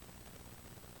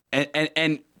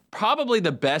 And probably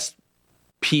the best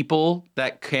people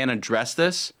that can address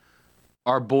this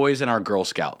are boys in our Girl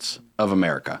Scouts of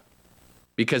America,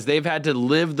 because they've had to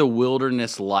live the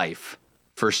wilderness life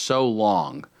for so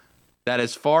long that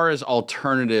as far as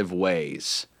alternative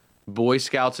ways, Boy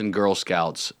Scouts and Girl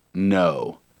Scouts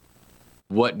know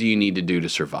what do you need to do to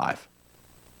survive.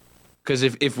 Because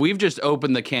if we've just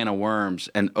opened the can of worms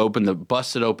and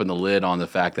busted open the lid on the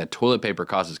fact that toilet paper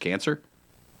causes cancer,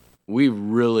 we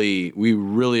really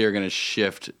are going to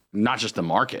shift not just the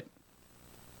market,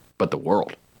 but the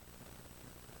world.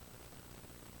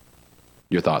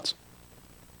 Your thoughts?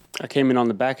 I came in on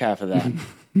the back half of that.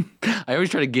 I always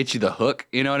try to get you the hook,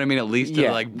 you know what I mean? At least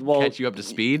to catch you up to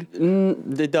speed.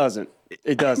 It doesn't.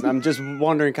 I'm just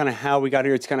wondering kind of how we got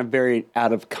here. It's kind of very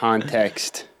out of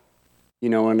context. You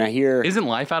know, when I hear... Isn't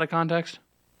life out of context?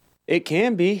 It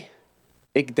can be.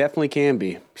 It definitely can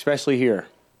be, especially here.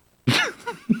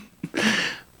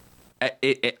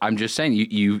 I'm just saying,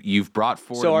 you've brought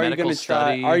forward so a medical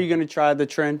study. Are you going to try the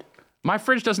trend? My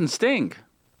fridge doesn't sting.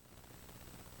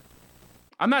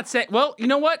 I'm not saying... Well, you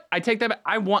know what? I take that back.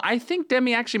 I think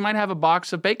Demi actually might have a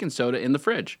box of baking soda in the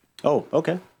fridge. Oh,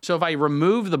 okay. So if I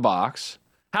remove the box...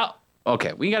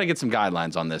 Okay, we got to get some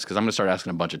guidelines on this, because I'm going to start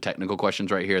asking a bunch of technical questions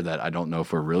right here that I don't know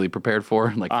if we're really prepared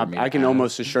for. I can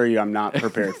almost assure you I'm not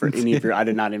prepared for any of your... I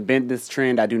did not invent this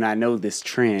trend. I do not know this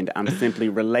trend. I'm simply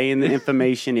relaying the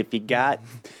information. If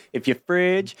your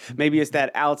fridge, maybe it's that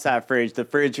outside fridge, the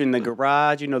fridge in the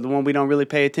garage, you know, the one we don't really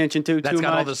pay attention to too much. That's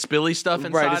got all the spilly stuff inside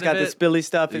of it? Right, it's got the spilly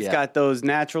stuff. It's got those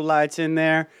natural lights in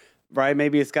there. Right,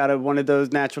 maybe it's got one of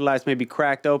those natural lights maybe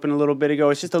cracked open a little bit ago.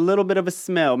 It's just a little bit of a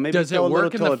smell. Maybe does it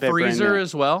work in the freezer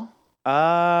as well?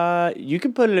 You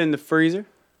can put it in the freezer.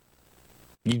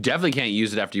 You definitely can't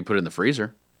use it after you put it in the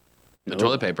freezer. The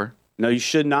toilet paper. No, you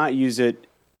should not use it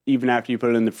even after you put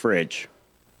it in the fridge.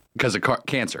 Because of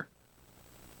cancer.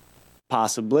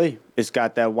 Possibly. It's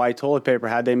got that white toilet paper.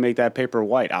 How'd they make that paper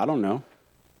white? I don't know.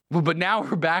 Well, but now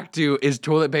we're back to, is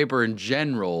toilet paper in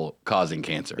general causing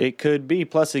cancer? It could be.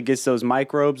 Plus, it gets those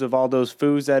microbes of all those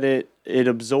foods that it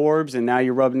absorbs, and now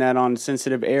you're rubbing that on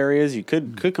sensitive areas. You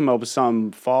could come up with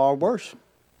something far worse.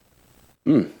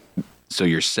 So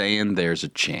you're saying there's a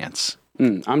chance?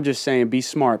 I'm just saying, be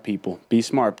smart, people. Be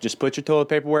smart. Just put your toilet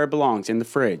paper where it belongs, in the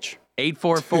fridge.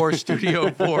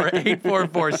 844-STUDIO-4,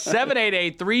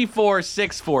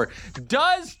 844-788-3464.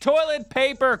 Does toilet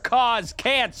paper cause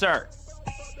cancer?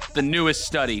 The newest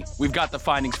study. We've got the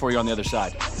findings for you on the other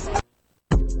side.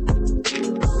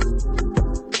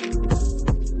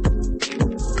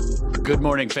 Good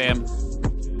morning, fam.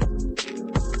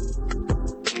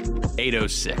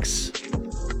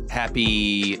 8:06.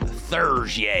 Happy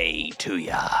Thursday to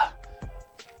ya.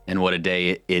 And what a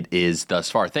day it is thus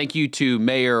far. Thank you to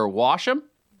Mayor Washam,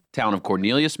 town of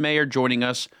Cornelius Mayor, joining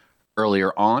us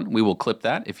earlier on. We will clip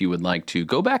that if you would like to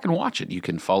go back and watch it. You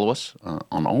can follow us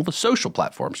on all the social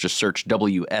platforms. Just search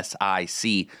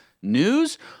WSIC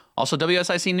News. Also,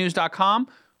 WSICnews.com.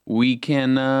 We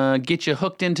can get you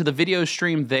hooked into the video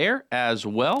stream there as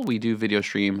well. We do video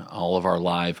stream all of our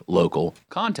live local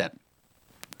content.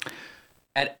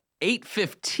 At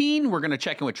 8:15, we're going to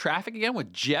check in with traffic again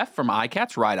with Jeff from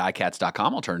iCats,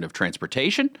 rideicats.com, alternative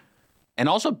transportation. And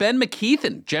also Ben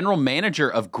McKeithen, General Manager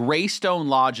of Greystone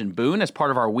Lodge in Boone, as part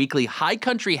of our weekly High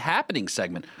Country Happening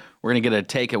segment. We're going to get a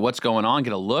take at what's going on,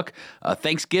 get a look.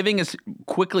 Thanksgiving is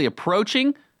quickly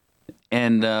approaching,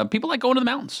 and people like going to the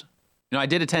mountains. You know, I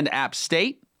did attend App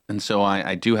State, and so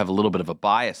I do have a little bit of a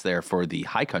bias there for the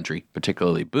High Country,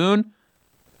 particularly Boone.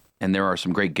 And there are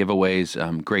some great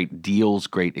giveaways, great deals,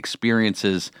 great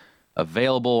experiences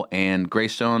available, and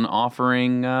Greystone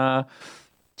offering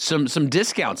some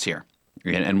discounts here.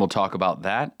 And we'll talk about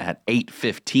that at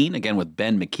 8:15, again with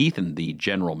Ben McKeithen, the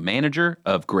general manager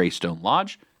of Greystone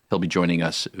Lodge. He'll be joining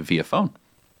us via phone,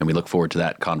 and we look forward to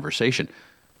that conversation.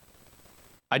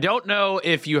 I don't know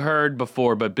if you heard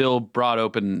before, but Bill busted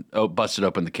open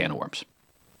the can of worms.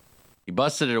 He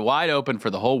busted it wide open for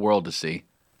the whole world to see.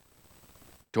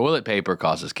 Toilet paper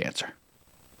causes cancer.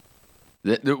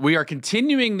 We are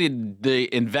continuing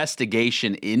the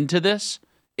investigation into this.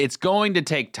 It's going to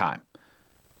take time.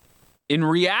 In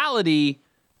reality,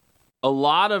 a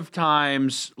lot of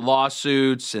times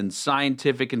lawsuits and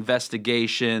scientific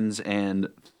investigations and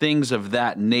things of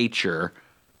that nature,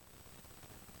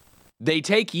 they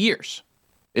take years.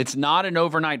 It's not an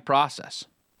overnight process.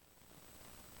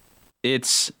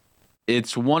 It's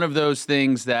one of those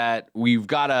things that we've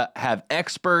got to have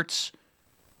experts.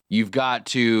 You've got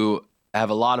to have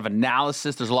a lot of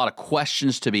analysis. There's a lot of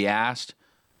questions to be asked.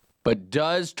 But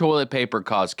does toilet paper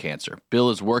cause cancer? Bill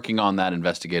is working on that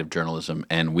investigative journalism,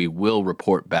 and we will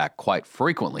report back quite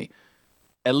frequently,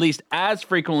 at least as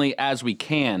frequently as we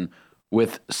can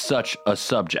with such a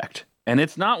subject. And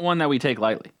it's not one that we take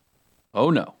lightly. Oh,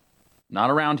 no,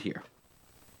 not around here.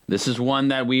 This is one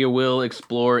that we will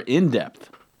explore in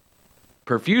depth,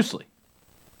 profusely,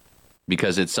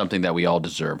 because it's something that we all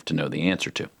deserve to know the answer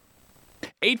to.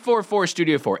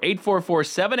 844-STUDIO-4,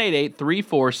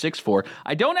 844-788-3464.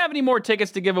 I don't have any more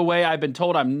tickets to give away. I've been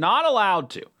told I'm not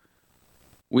allowed to.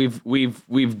 We've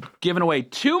given away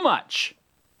too much.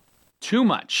 Too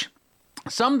much.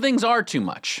 Some things are too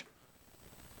much.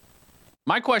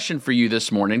 My question for you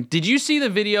this morning, did you see the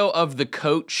video of the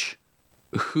coach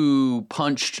who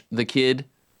punched the kid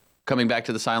coming back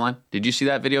to the sideline? Did you see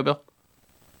that video, Bill?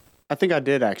 I think I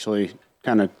did actually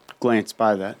kind of glance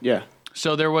by that. Yeah.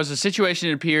 So there was a situation,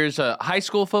 it appears, high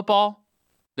school football.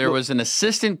 There was an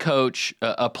assistant coach.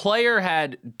 A player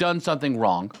had done something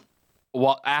wrong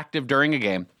while active during a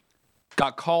game,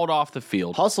 got called off the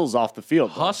field. Hustles off the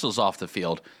field. Hustles off the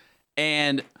field.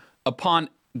 And upon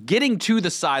getting to the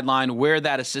sideline where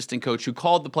that assistant coach who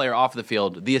called the player off the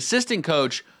field, the assistant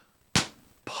coach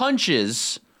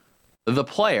punches the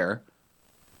player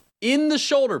in the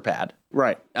shoulder pad.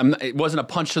 Right. It wasn't a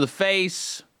punch to the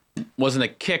face. Wasn't a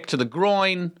kick to the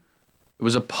groin. It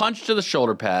was a punch to the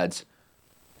shoulder pads.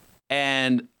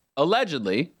 And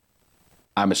allegedly,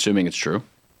 I'm assuming it's true,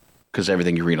 because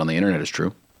everything you read on the internet is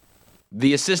true,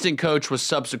 the assistant coach was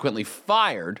subsequently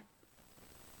fired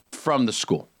from the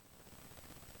school.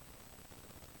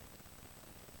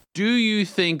 Do you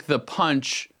think the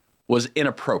punch was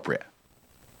inappropriate?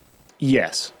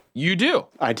 Yes. You do?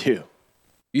 I do.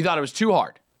 You thought it was too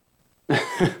hard?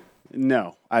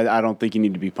 No, I don't think you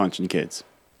need to be punching kids.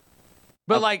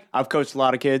 But I've coached a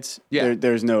lot of kids. Yeah.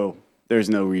 There's no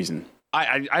reason.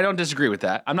 I don't disagree with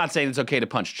that. I'm not saying it's okay to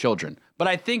punch children. But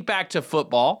I think back to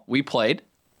football we played.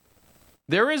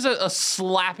 There is a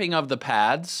slapping of the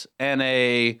pads and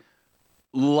a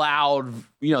loud,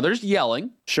 there's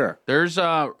yelling. Sure. There's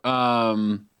right. I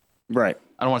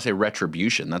don't want to say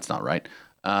retribution. That's not right.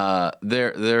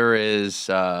 There is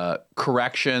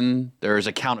correction. There is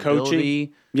accountability.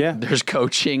 Coaching. Yeah. There's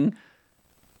coaching.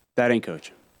 That ain't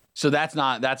coaching. So that's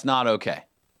not okay.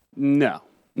 No.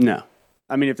 I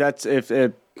mean, if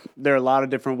there are a lot of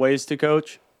different ways to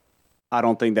coach, I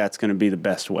don't think that's going to be the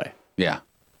best way. Yeah.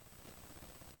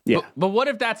 Yeah. But what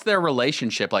if that's their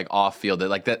relationship, like off field?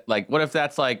 What if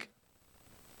that's like?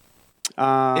 Is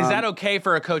that okay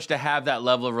for a coach to have that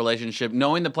level of relationship,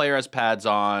 knowing the player has pads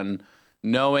on,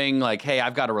 knowing like, hey,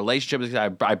 I've got a relationship with this guy.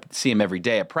 I see him every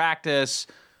day at practice.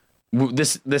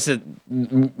 This is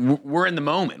we're in the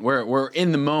moment. We're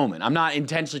in the moment. I'm not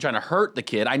intentionally trying to hurt the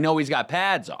kid. I know he's got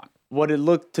pads on. What it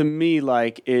looked to me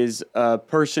like is a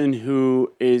person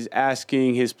who is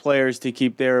asking his players to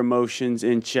keep their emotions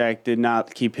in check, did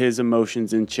not keep his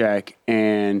emotions in check,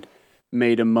 and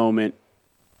made a moment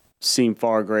seem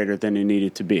far greater than it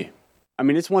needed to be. I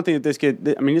mean, it's one thing that this kid.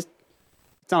 It's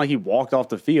not like he walked off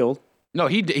the field. No,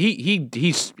 he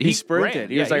sprinted. Ran.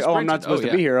 He was like, "Oh, I'm not supposed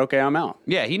to be here. Okay, I'm out."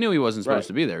 Yeah, he knew he wasn't supposed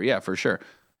to be there. Yeah, for sure.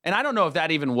 And I don't know if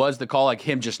that even was the call, like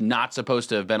him just not supposed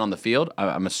to have been on the field.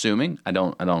 I'm assuming. I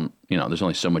don't. There's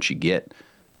only so much you get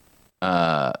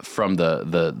from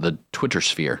the Twitter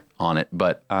sphere on it.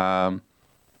 But I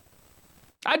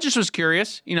just was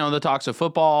curious. The talks of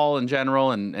football in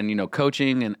general, and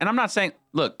coaching, and I'm not saying.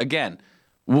 Look, again,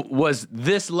 was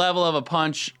this level of a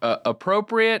punch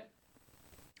appropriate?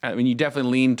 I mean, you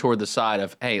definitely lean toward the side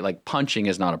of, hey, like punching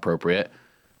is not appropriate.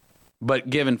 But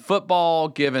given football,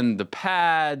 given the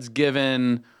pads,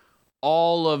 given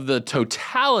all of the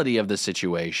totality of the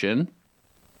situation,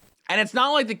 and it's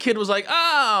not like the kid was like,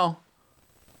 oh,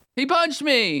 he punched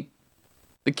me.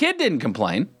 The kid didn't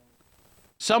complain.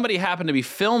 Somebody happened to be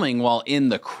filming while in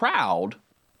the crowd.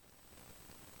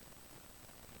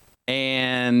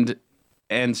 And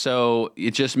so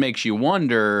it just makes you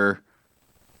wonder,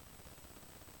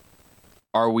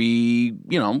 are we,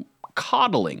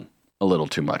 coddling a little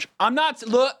too much? I'm not,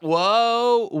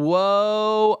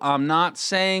 I'm not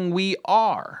saying we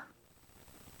are.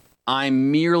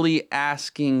 I'm merely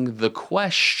asking the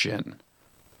question,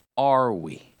 are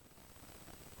we?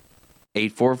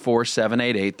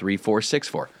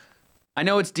 844-788-3464. I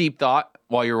know it's deep thought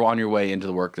while you're on your way into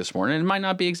the work this morning. It might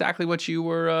not be exactly what you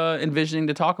were envisioning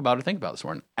to talk about or think about this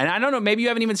morning. And I don't know, maybe you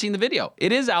haven't even seen the video.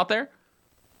 It is out there.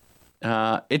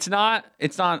 It's not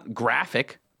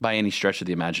graphic by any stretch of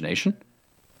the imagination,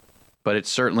 but it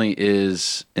certainly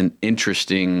is an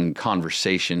interesting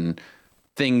conversation.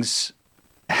 Things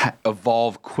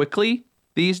evolve quickly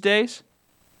these days.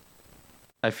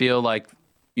 I feel like,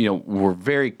 we're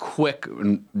very quick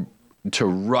to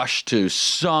rush to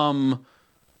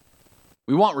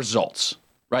we want results,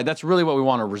 right? That's really what we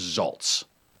want are results.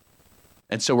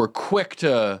 And so we're quick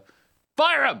to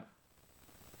fire him,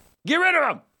 get rid of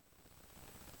him.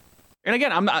 And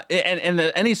again, I'm not,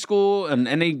 any school and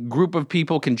any group of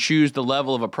people can choose the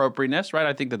level of appropriateness, right?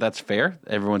 I think that's fair.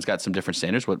 Everyone's got some different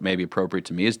standards. What may be appropriate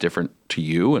to me is different to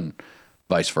you, and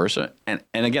vice versa. And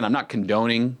again, I'm not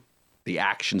condoning the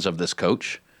actions of this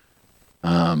coach.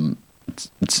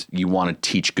 You want to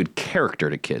teach good character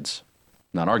to kids.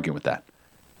 I'm not arguing with that.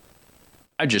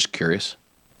 I'm just curious.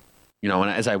 And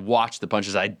as I watched the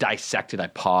punches, I dissected, I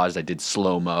paused, I did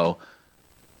slow-mo.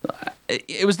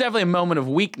 It was definitely a moment of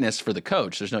weakness for the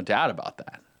coach. There's no doubt about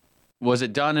that. Was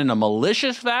it done in a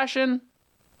malicious fashion?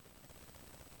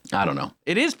 I don't know.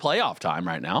 It is playoff time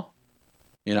right now.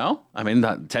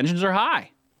 The tensions are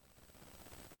high.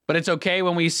 But it's okay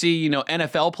when we see,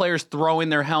 NFL players throwing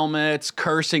their helmets,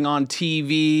 cursing on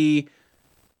TV,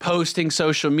 posting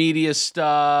social media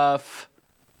stuff.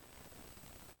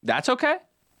 That's okay.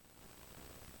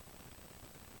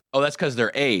 Oh, that's because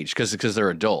they're aged, because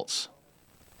they're adults.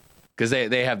 Because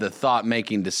they have the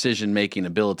thought-making, decision-making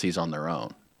abilities on their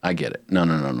own. I get it. No,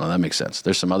 that makes sense.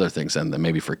 There's some other things then that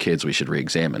maybe for kids we should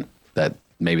re-examine, that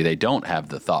maybe they don't have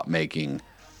the thought-making,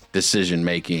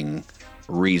 decision-making,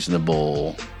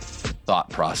 reasonable thought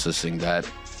processing that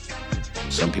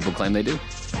some people claim they do.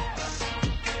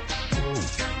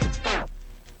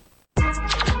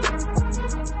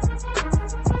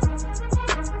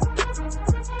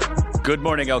 Good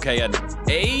morning, LKN.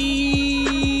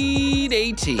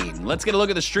 8:18. Let's get a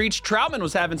look at the streets. Troutman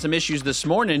was having some issues this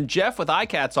morning. Jeff with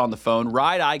iCats on the phone.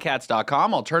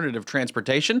 RideICats.com. Alternative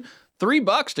transportation.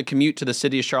 $3 to commute to the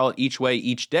city of Charlotte each way,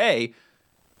 each day.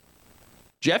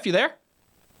 Jeff, you there?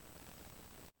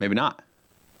 Maybe not.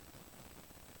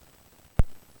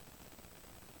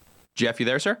 Jeff, you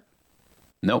there, sir?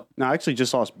 Nope. No, I actually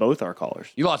just lost both our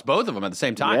callers. You lost both of them at the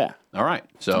same time? Yeah. All right.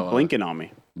 So blinking on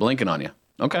me. Blinking on you.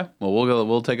 Okay. Well,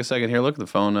 we'll take a second here. Look, the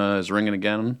phone is ringing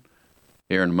again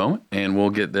here in a moment, and we'll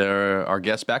get our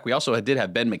guests back. We also did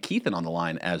have Ben McKeithen on the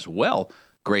line as well,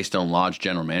 Greystone Lodge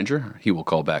general manager. He will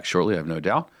call back shortly, I have no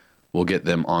doubt. We'll get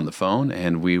them on the phone,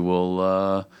 and we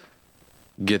will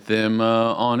get them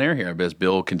on air here as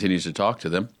Bill continues to talk to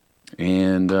them.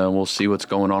 And we'll see what's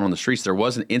going on the streets. There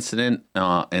was an incident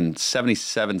in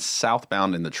 77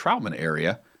 southbound in the Troutman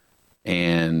area.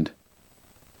 And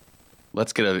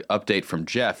let's get an update from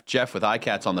Jeff. Jeff with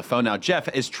iCats on the phone now.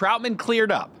 Jeff, is Troutman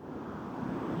cleared up?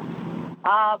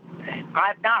 I've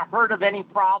not heard of any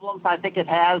problems. I think it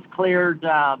has cleared.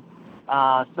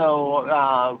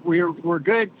 So we're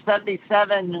good.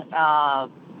 77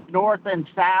 north and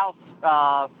south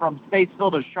from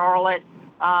Statesville to Charlotte.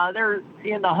 They're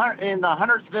in the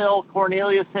Huntersville,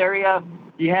 Cornelius area.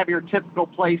 You have your typical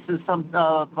places, some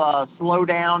of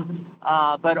slowdown,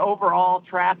 but overall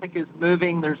traffic is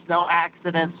moving. There's no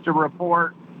accidents to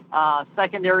report.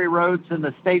 Secondary roads in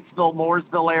the Statesville,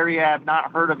 Mooresville area have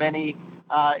not heard of any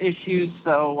issues.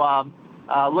 So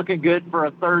looking good for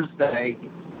a Thursday.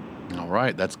 All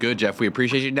right, that's good, Jeff. We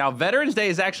appreciate you. Now, Veterans Day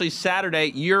is actually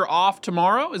Saturday. You're off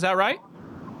tomorrow, is that right?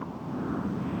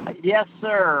 Yes,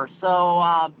 sir. So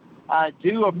I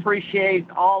do appreciate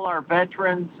all our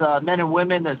veterans, men and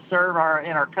women that serve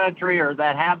in our country or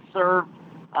that have served.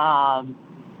 And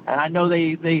I know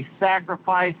they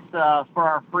sacrifice for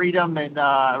our freedom, and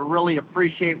really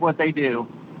appreciate what they do.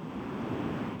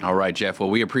 All right, Jeff. Well,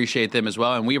 we appreciate them as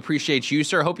well, and we appreciate you,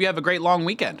 sir. Hope you have a great long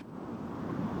weekend.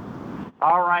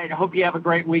 All right. Hope you have a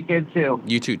great weekend, too.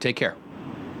 You too. Take care.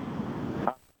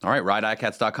 All right,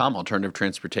 RideICats.com, alternative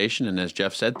transportation. And as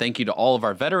Jeff said, thank you to all of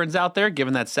our veterans out there,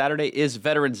 given that Saturday is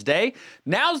Veterans Day.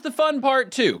 Now's the fun part,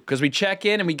 too, because we check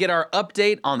in and we get our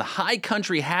update on the high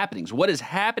country happenings. What is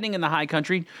happening in the high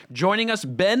country? Joining us,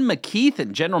 Ben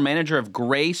McKeithen, general manager of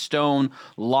Greystone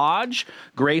Lodge,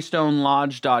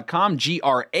 GreystonLodge.com,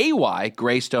 Gray,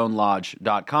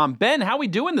 GreystonLodge.com. Ben, how we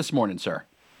doing this morning, sir?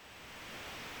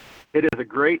 It is a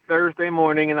great Thursday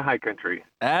morning in the high country.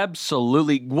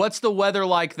 Absolutely. What's the weather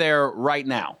like there right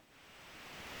now?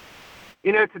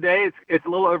 Today it's a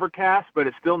little overcast, but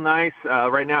it's still nice.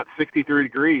 Right now it's 63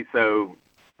 degrees, so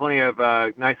plenty of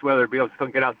nice weather to be able to still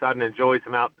get outside and enjoy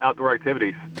some outdoor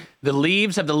activities. Have the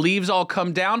leaves all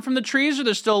come down from the trees, or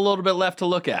there's still a little bit left to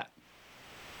look at?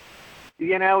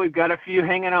 We've got a few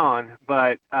hanging on,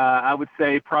 but I would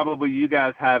say probably you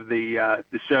guys have the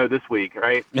show this week,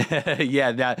 right?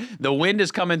 Yeah, the wind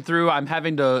is coming through. I'm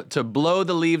having to blow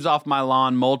the leaves off my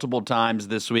lawn multiple times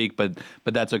this week, but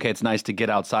that's okay. It's nice to get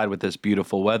outside with this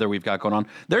beautiful weather we've got going on.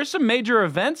 There's some major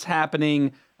events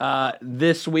happening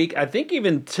this week. I think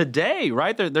even today,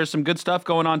 right? There's some good stuff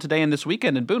going on today and this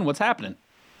weekend in Boone. What's happening?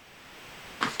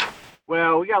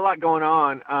 Well, we got a lot going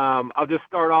on. I'll just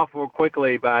start off real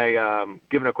quickly by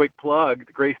giving a quick plug.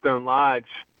 The Greystone Lodge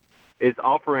is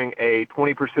offering a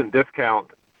 20%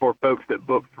 discount for folks that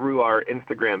book through our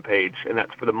Instagram page, and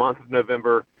that's for the month of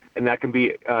November, and that can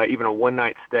be even a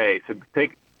one-night stay. So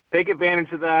take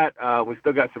advantage of that. We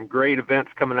still got some great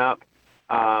events coming up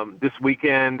this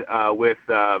weekend with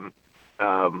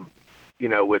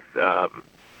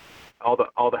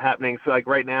all the happenings. So like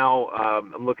right now,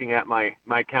 I'm looking at my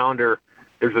calendar.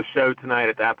 There's a show tonight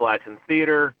at the Appalachian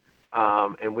Theater,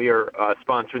 and we are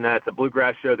sponsoring that. It's a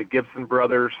bluegrass show, the Gibson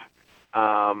Brothers.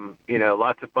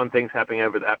 Lots of fun things happening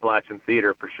over the Appalachian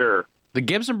Theater for sure. The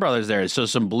Gibson Brothers there. So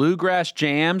some bluegrass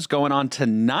jams going on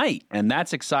tonight, and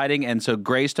that's exciting. And so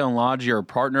Greystone Lodge, you're a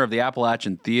partner of the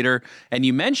Appalachian Theater. And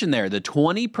you mentioned there the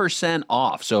 20%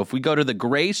 off. So if we go to the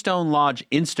Greystone Lodge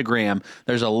Instagram,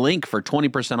 there's a link for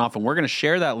 20% off, and we're going to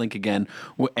share that link again.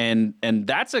 And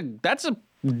that's a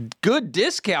good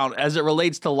discount as it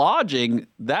relates to lodging.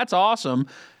 That's awesome.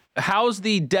 How's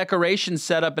the decoration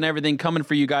setup and everything coming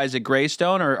for you guys at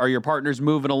Greystone? Are your partners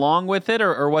moving along with it,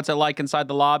 or what's it like inside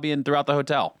the lobby and throughout the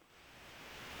hotel?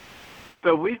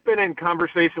 So we've been in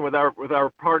conversation with our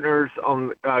partners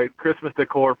on Christmas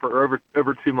decor for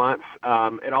over 2 months.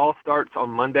 It all starts on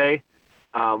Monday.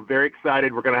 Very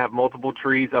excited. We're going to have multiple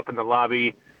trees up in the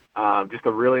lobby. Just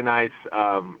a really nice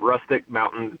rustic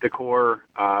mountain decor.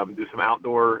 Do some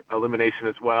outdoor illumination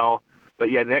as well. But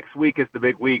yeah, next week is the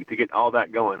big week to get all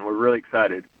that going. We're really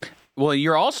excited. Well,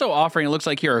 you're also offering, it looks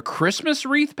like here, a Christmas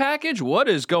wreath package. What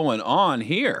is going on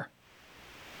here?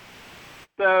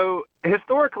 So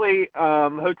historically,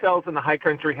 hotels in the high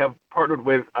country have partnered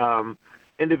with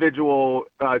individual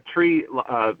tree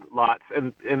lots,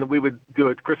 and we would do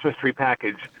a Christmas tree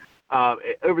package.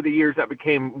 Over the years, that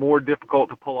became more difficult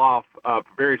to pull off for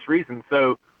various reasons.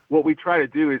 So what we try to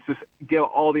do is just get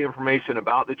all the information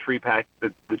about the tree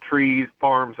the trees,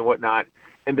 farms, and whatnot.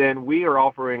 And then we are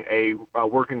offering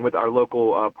working with our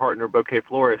local partner, Bouquet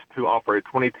Florist, to offer a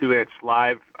 22-inch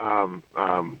live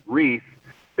wreath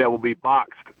that will be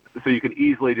boxed, so you can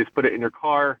easily just put it in your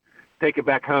car, take it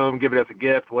back home, give it as a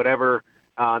gift, whatever.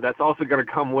 That's also going to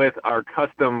come with our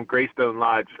custom Greystone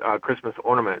Lodge Christmas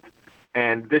ornament.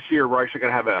 And this year, we're actually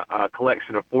going to have a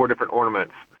collection of 4 different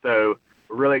ornaments. So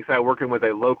we're really excited working with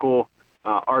a local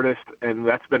artist, and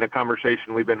that's been a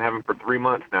conversation we've been having for 3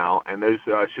 months now, and those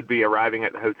should be arriving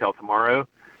at the hotel tomorrow.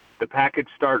 The package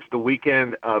starts the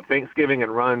weekend of Thanksgiving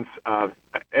and runs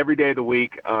every day of the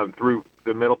week through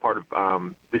the middle part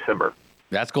of December.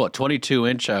 That's cool. A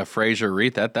 22-inch Fraser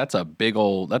wreath. That's a big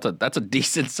old. That's a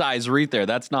decent size wreath there.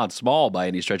 That's not small by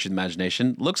any stretch of the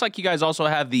imagination. Looks like you guys also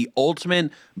have the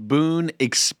Ultimate Boone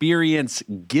Experience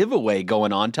giveaway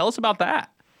going on. Tell us about that.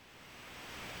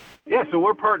 Yeah, so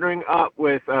we're partnering up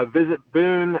with Visit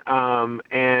Boone,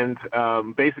 and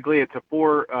basically it's a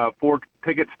four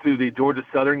tickets to the Georgia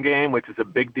Southern game, which is a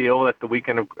big deal. That's the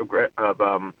weekend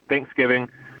of Thanksgiving,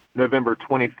 November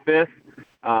 25th.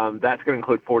 That's going to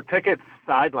include 4 tickets,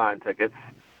 sideline tickets.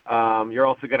 You're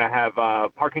also going to have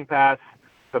parking pass,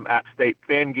 some App State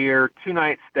fan gear,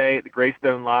 2-night stay at the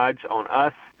Greystone Lodge on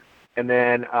us, and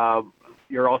then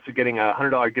you're also getting a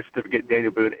 $100 gift certificate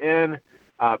Daniel Boone Inn,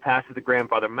 pass to the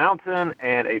Grandfather Mountain,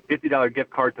 and a $50 gift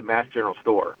card to Mass General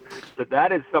Store. So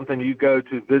that is something you go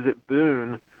to Visit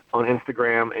Boone on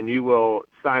Instagram, and you will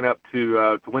sign up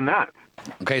to win that.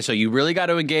 Okay, so you really got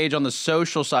to engage on the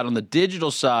social side, on the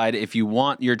digital side, if you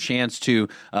want your chance to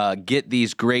get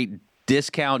these great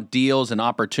discount deals and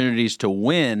opportunities to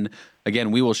win.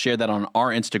 Again, we will share that on our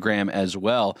Instagram as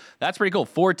well. That's pretty cool.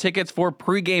 4 tickets, 4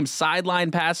 pregame sideline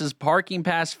passes, parking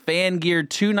pass, fan gear,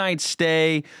 2-night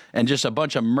stay, and just a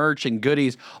bunch of merch and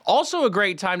goodies. Also a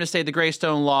great time to stay at the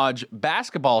Greystone Lodge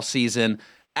basketball season.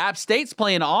 App State's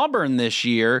playing Auburn this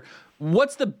year.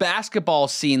 What's the basketball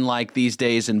scene like these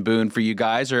days in Boone for you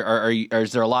guys? Or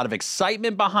is there a lot of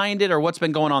excitement behind it, or what's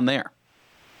been going on there?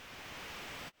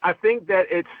 I think that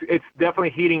it's definitely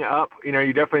heating up. You know,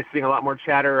 you're definitely seeing a lot more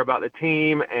chatter about the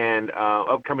team and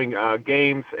upcoming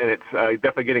games, and it's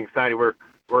definitely getting excited. We're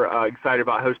excited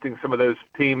about hosting some of those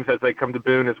teams as they come to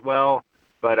Boone as well.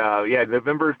 But yeah,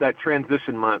 November is that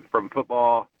transition month from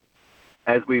football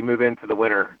as we move into the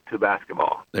winter to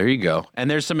basketball. There you go. And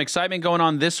there's some excitement going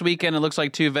on this weekend. It looks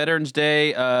like too, Veterans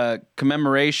Day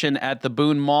commemoration at the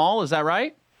Boone Mall. Is that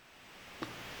right?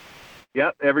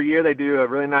 Yep. Every year they do a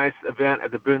really nice event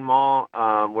at the Boone Mall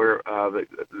where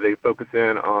they focus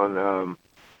in on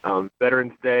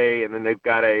Veterans Day, and then they've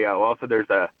got also there's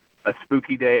a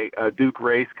spooky day Duke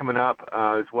race coming up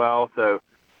as well. So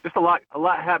just a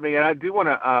lot happening. And I do want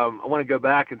to go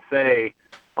back and say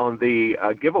on the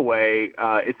giveaway,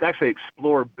 it's actually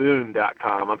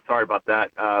exploreboone.com. I'm sorry about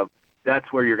that.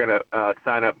 That's where you're going to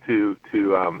sign up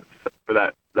for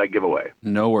that giveaway.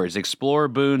 No worries. Explore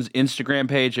Boone's Instagram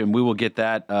page, and we will get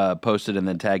that posted and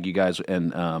then tag you guys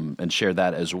and share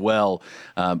that as well.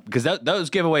 Because those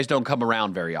giveaways don't come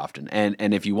around very often.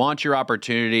 And if you want your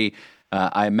opportunity,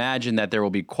 I imagine that there will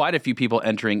be quite a few people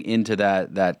entering into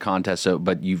that contest.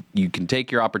 But you can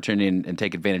take your opportunity and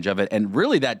take advantage of it. And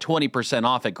really, that 20%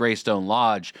 off at Greystone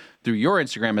Lodge through your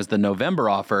Instagram is the November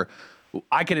offer.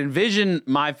 I can envision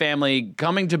my family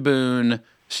coming to Boone,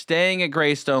 staying at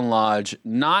Greystone Lodge,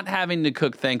 not having to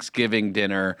cook Thanksgiving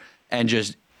dinner, and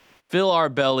just fill our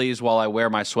bellies while I wear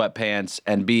my sweatpants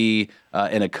and be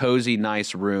in a cozy,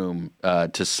 nice room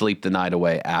to sleep the night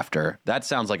away after. That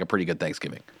sounds like a pretty good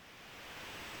Thanksgiving.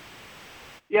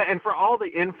 Yeah, and for all the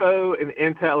info and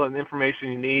intel and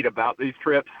information you need about these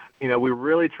trips, we're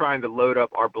really trying to load up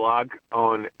our blog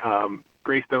on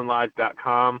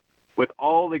greystonelodge.com with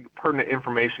all the pertinent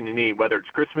information you need, whether it's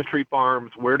Christmas tree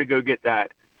farms, where to go get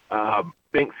that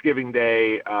Thanksgiving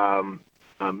Day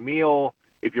meal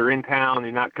if you're in town,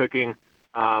 you're not cooking,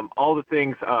 all the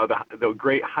things, the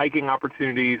great hiking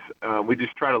opportunities. We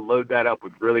just try to load that up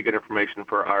with really good information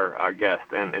for our guests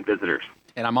and visitors.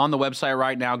 And I'm on the website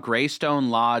right now,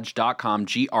 greystonelodge.com,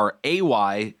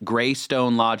 Gray,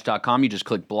 greystonelodge.com. You just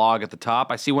click blog at the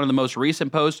top. I see one of the most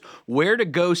recent posts, where to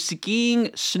go skiing,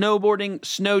 snowboarding,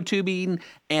 snow tubing,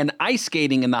 and ice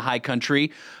skating in the high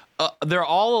country. They're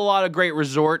all a lot of great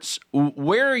resorts.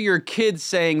 Where are your kids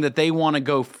saying that they want to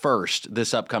go first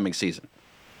this upcoming season?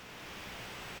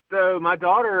 So my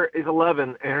daughter is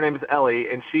 11, and her name is Ellie,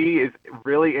 and she is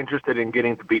really interested in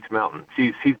getting to Beech Mountain.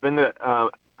 She's been to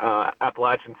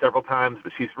Appalachian several times,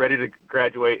 but she's ready to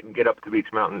graduate and get up to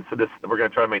Beech Mountain. So we're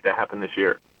going to try to make that happen this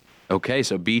year. Okay,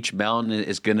 so Beech Mountain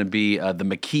is going to be the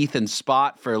McKeithen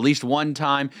spot for at least one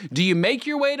time. Do you make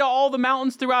your way to all the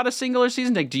mountains throughout a singular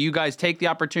season? Like, do you guys take the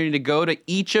opportunity to go to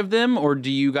each of them, or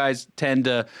do you guys tend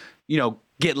to,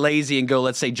 get lazy and go,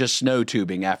 let's say, just snow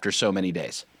tubing after so many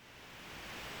days?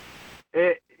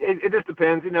 It just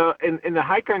depends. In the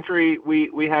high country,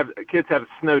 kids have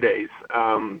snow days,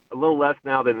 a little less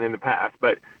now than in the past,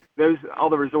 but all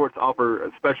the resorts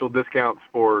offer special discounts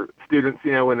for students,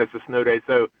 when it's a snow day.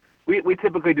 So we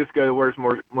typically just go where it's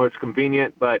most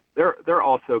convenient, but they're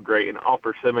also great and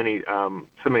offer so many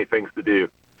things to do.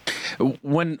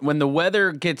 When the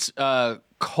weather gets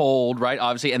cold, right,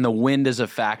 obviously, and the wind is a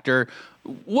factor,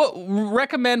 what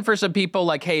recommend for some people,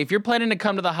 like, hey, if you're planning to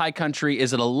come to the high country,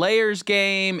 is it a layers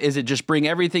game? Is it just bring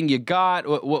everything you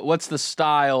got? What's the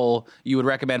style you would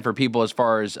recommend for people as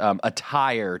far as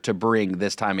attire to bring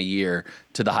this time of year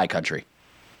to the high country?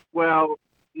 Well,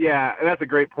 yeah, that's a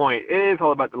great point. It is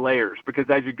all about the layers, because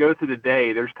as you go through the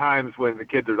day, there's times when the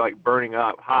kids are like burning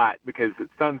up hot because the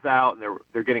sun's out and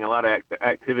they're getting a lot of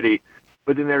activity.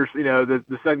 But then there's,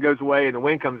 the sun goes away and the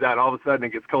wind comes out and all of a sudden it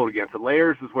gets cold again. So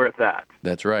layers is where it's at.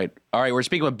 That's right. All right, we're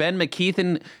speaking with Ben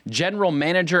McKeithen, General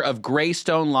Manager of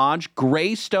Greystone Lodge,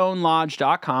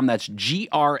 greystonelodge.com. That's Gray,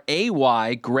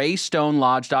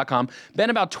 greystonelodge.com.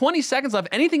 Ben, about 20 seconds left.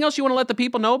 Anything else you want to let the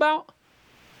people know about?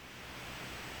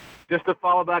 Just to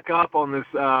follow back up on this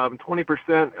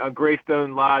 20%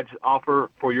 Greystone Lodge offer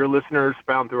for your listeners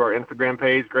found through our Instagram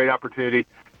page. Great opportunity.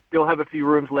 Still have a few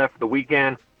rooms left for the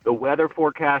weekend. The weather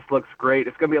forecast looks great.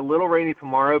 It's going to be a little rainy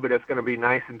tomorrow, but it's going to be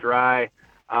nice and dry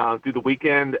through the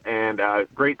weekend, and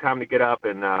great time to get up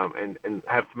and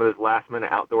have some of those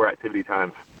last-minute outdoor activity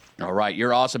times. All right.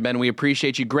 You're awesome, Ben. We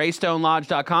appreciate you.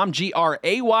 greystonelodge.com,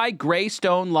 Gray,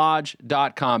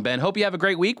 greystonelodge.com. Ben, hope you have a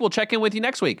great week. We'll check in with you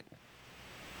next week.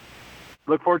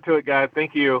 Look forward to it, guys.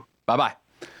 Thank you. Bye-bye.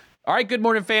 All right. Good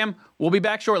morning, fam. We'll be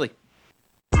back shortly.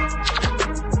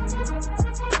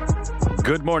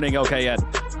 Good morning, LKN.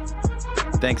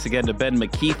 Thanks again to Ben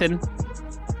McKeithen,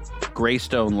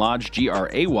 Greystone Lodge,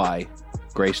 Gray,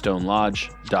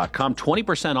 greystonelodge.com.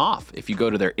 20% off if you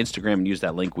go to their Instagram and use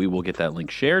that link. We will get that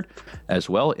link shared as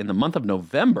well in the month of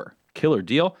November. Killer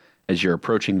deal as you're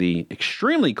approaching the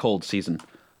extremely cold season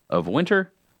of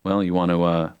winter. Well, you want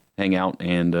to hang out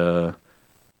and, have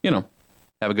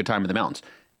a good time in the mountains.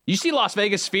 You see Las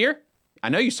Vegas Sphere? I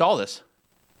know you saw this.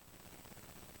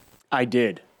 I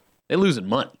did. They're losing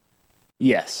money.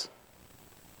 Yes.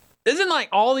 Isn't like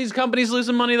all these companies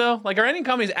losing money though? Like, are any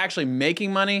companies actually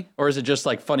making money, or is it just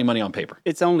like funny money on paper?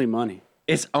 It's only money.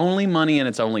 It's only money and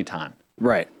it's only time.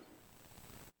 Right.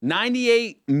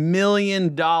 $98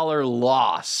 million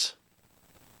loss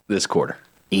this quarter.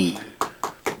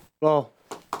 Well,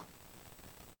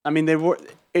 I mean, they were.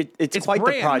 It's quite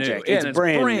the project. New. It's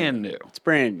brand new. It's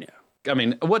brand new. I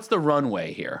mean, what's the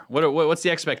runway here? What's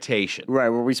the expectation? Right.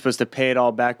 Were we supposed to pay it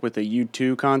all back with a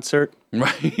U2 concert?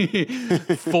 Right.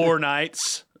 4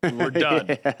 nights. We're done.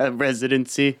 Yeah,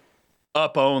 residency.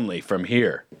 Up only from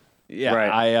here. Yeah.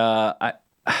 Right.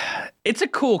 It's a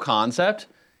cool concept.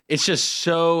 It's just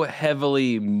so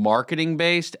heavily marketing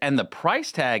based, and the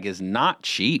price tag is not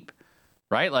cheap,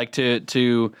 right? Like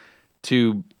to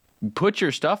put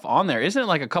your stuff on there, isn't it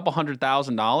like a couple $100,000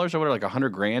 or whatever, like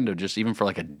 $100,000 to just even for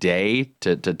like a day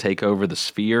to take over the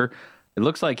Sphere? It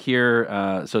looks like here,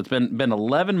 so it's been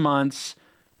 11 months,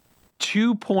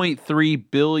 $2.3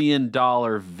 billion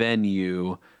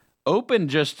venue, opened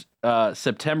just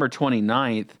September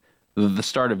 29th, the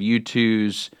start of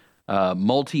U2's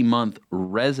multi-month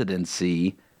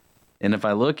residency. And if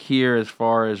I look here as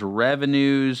far as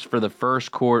revenues for the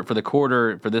first quarter,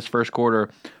 for this first quarter,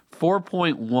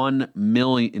 $4.1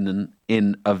 million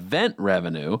in event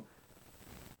revenue.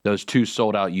 Those 2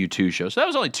 sold out U2 shows. So that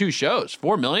was only 2 shows.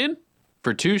 $4 million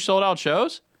for 2 sold out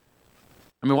shows.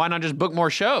 I mean, why not just book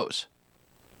more shows?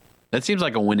 That seems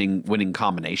like a winning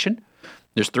combination.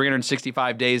 There's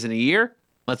 365 days in a year.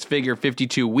 Let's figure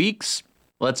 52 weeks.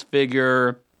 Let's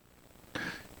figure,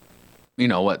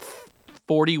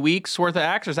 40 weeks worth of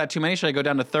acts? Or is that too many? Should I go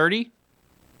down to 30?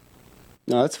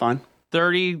 No, that's fine.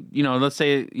 30, let's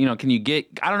say, can you get,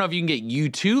 I don't know if you can get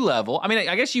U2 level. I mean,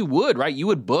 I guess you would, right? You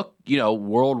would book,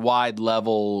 worldwide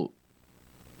level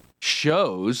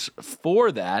shows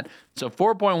for that. So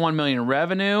 4.1 million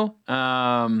revenue.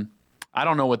 I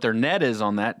don't know what their net is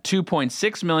on that.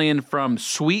 2.6 million from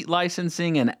suite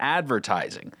licensing and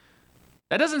advertising.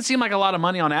 That doesn't seem like a lot of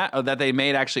money on that they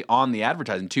made actually on the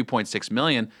advertising, 2.6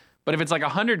 million. But if it's like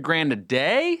 $100,000 a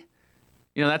day,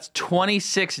 that's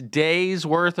 26 days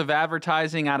worth of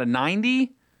advertising out of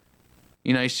 90.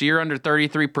 So you're under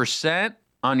 33%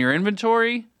 on your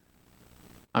inventory.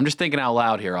 I'm just thinking out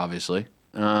loud here, obviously.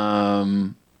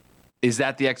 Is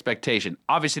that the expectation?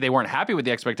 Obviously, they weren't happy with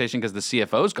the expectation because the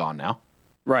CFO's gone now.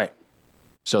 Right.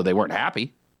 So they weren't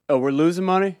happy. Oh, we're losing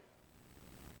money?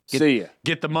 See ya.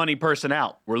 Get the money person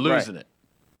out. We're losing it.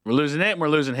 We're losing it, and we're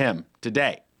losing him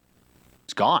today.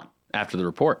 It's gone after the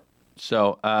report.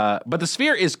 So, but the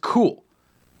Sphere is cool.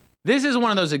 This is one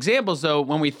of those examples, though,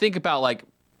 when we think about, like,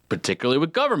 particularly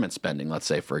with government spending, let's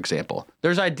say, for example.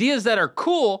 There's ideas that are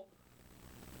cool,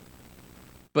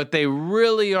 but they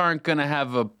really aren't going to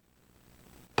have a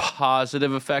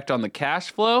positive effect on the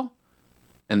cash flow,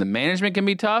 and the management can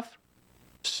be tough.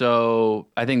 So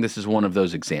I think this is one of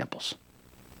those examples.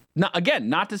 Now, again,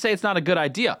 not to say it's not a good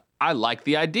idea. I like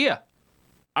the idea.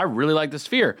 I really like the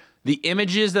Sphere. The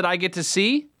images that I get to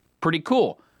see, pretty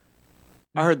cool.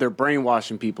 I heard they're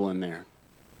brainwashing people in there.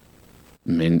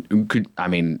 You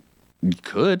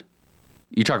could.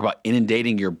 You talk about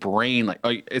inundating your brain, like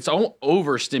it's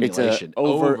overstimulation.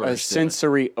 It's a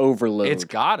sensory overload. It's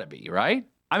gotta be, right?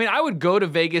 I mean, I would go to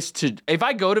Vegas if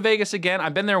I go to Vegas again,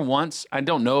 I've been there once. I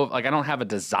don't know, I don't have a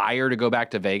desire to go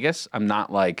back to Vegas. I'm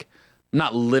not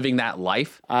living that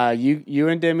life. You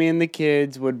and Demi and the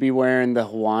kids would be wearing the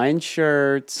Hawaiian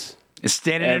shirts.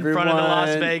 Standing in front of the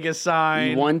Las Vegas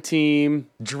sign. One team.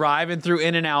 Driving through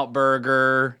In-N-Out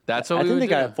Burger. That's what I we think would they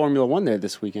do. got Formula One there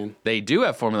this weekend. They do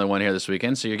have Formula One here this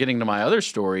weekend. So you're getting to my other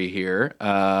story here.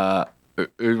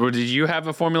 Did you have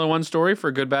a Formula One story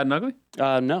for Good, Bad, and Ugly?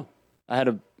 No. I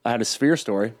had a Sphere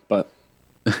story, but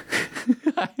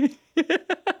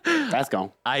that's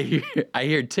gone. I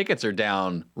hear tickets are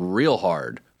down real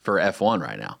hard for F1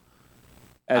 right now.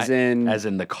 As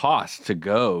in the cost to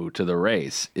go to the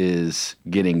race is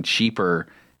getting cheaper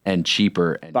and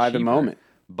cheaper and by cheaper.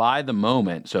 By the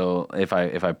moment. So if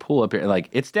I pull up here, like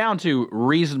it's down to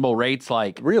reasonable rates,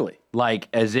 like really, like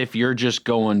as if you're just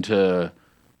going to,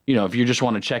 if you just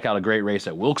want to check out a great race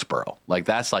at Wilkesboro, like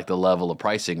that's like the level of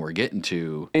pricing we're getting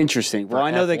to. Interesting. Well,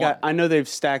 I know they've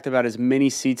stacked about as many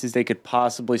seats as they could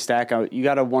possibly stack out. You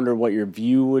got to wonder what your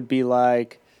view would be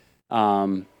like.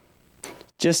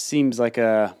 Just seems like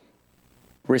a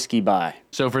risky buy.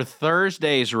 So for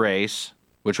Thursday's race,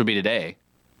 which would be today,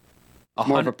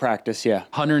 more of a practice, yeah.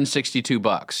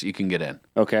 $162 you can get in.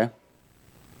 Okay.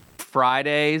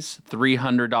 Fridays,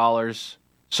 $300.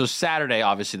 So Saturday,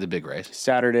 obviously the big race.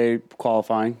 Saturday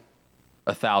qualifying.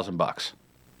 $1,000.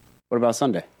 What about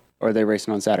Sunday? Or are they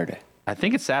racing on Saturday? I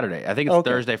think it's Saturday. I think it's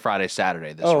Thursday, Friday,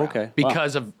 Saturday this round. Okay.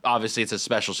 Because of obviously it's a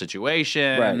special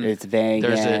situation. Right. It's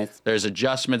Vegas. There's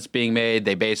adjustments being made.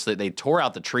 They tore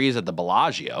out the trees at the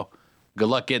Bellagio. Good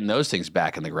luck getting those things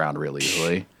back in the ground real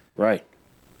easily. Right.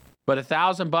 But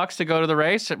 $1,000 to go to the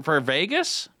race for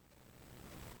Vegas?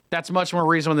 That's much more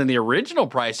reasonable than the original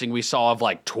pricing we saw of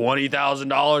like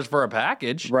 $20,000 for a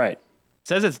package. Right. It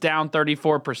says it's down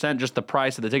 34%, just the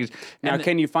price of the tickets. Now,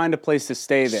 can you find a place to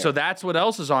stay there? So that's what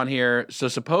else is on here. So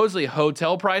supposedly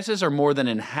hotel prices are more than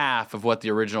in half of what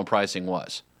the original pricing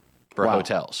was for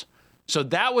hotels. So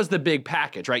that was the big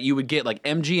package, right? You would get like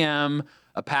MGM,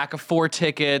 a pack of 4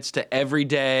 tickets to every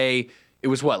day. It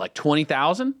was what, like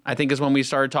 $20,000? I think is when we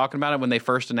started talking about it. When they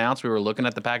first announced, we were looking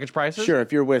at the package prices. Sure,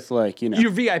 if you're with you're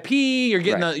VIP, you're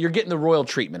getting the royal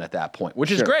treatment at that point,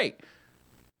 which is great.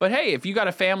 But hey, if you got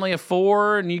a family of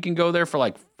 4 and you can go there for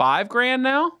like $5,000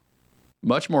 now,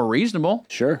 much more reasonable.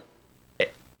 Sure.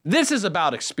 This is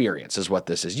about experience, is what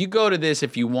this is. You go to this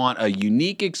if you want a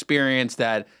unique experience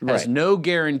that has no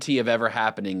guarantee of ever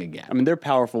happening again. I mean, they're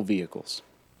powerful vehicles.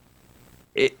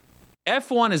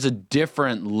 F1 is a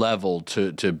different level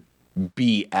to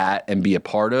be at and be a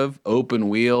part of. Open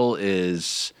wheel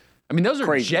is, I mean, those are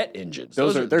crazy. Jet engines.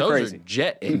 Those are crazy.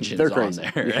 Jet engines they're crazy.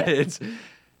 On there. Yeah.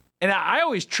 And I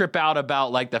always trip out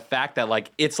about like the fact that like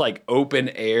it's like open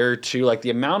air too, like the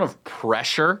amount of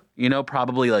pressure,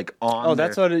 probably like on. Oh,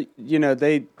 that's what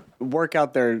they work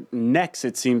out their necks.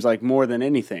 It seems like more than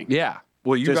anything. Yeah.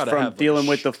 Well, you got to have dealing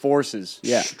with the forces.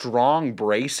 Yeah. Strong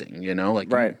bracing.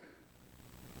 Right.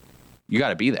 You got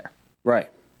to be there.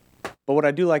 Right. But what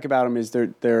I do like about them is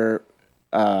they're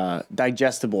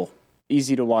digestible,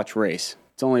 easy to watch race.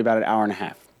 It's only about an hour and a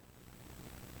half.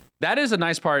 That is a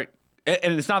nice part.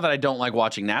 And it's not that I don't like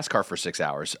watching NASCAR for 6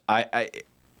 hours.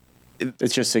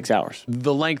 It's just 6 hours.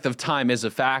 The length of time is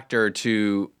a factor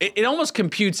to it almost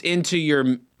computes into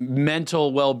your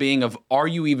mental well-being of, are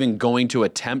you even going to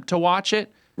attempt to watch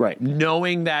it? Right.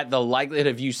 Knowing that the likelihood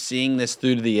of you seeing this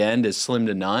through to the end is slim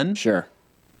to none. Sure.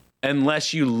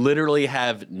 Unless you literally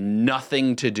have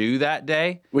nothing to do that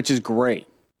day. Which is great.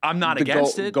 I'm not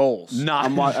against it. Goals.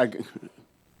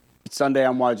 Sunday,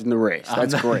 I'm watching the race.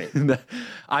 That's great.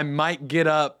 I might get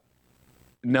up.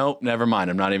 Nope, never mind.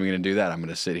 I'm not even going to do that. I'm going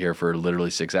to sit here for literally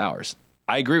 6 hours.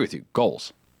 I agree with you.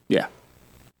 Goals. Yeah.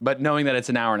 But knowing that it's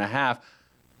an hour and a half,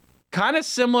 kind of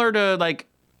similar to like,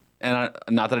 not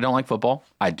that I don't like football.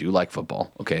 I do like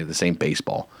football. Okay, this ain't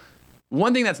baseball.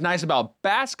 One thing that's nice about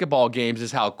basketball games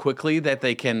is how quickly that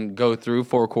they can go through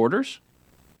 4 quarters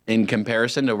in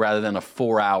comparison to rather than a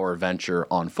 4-hour venture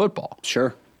on football.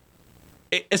 Sure.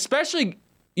 Especially,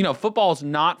 football is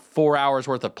not 4 hours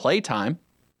worth of playtime.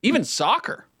 Even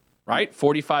soccer, right?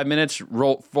 45 minutes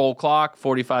full clock,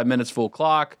 45 minutes full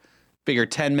clock. Figure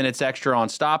 10 minutes extra on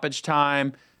stoppage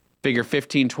time. Figure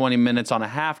 15, 20 minutes on a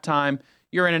halftime.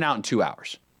 You're in and out in 2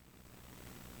 hours.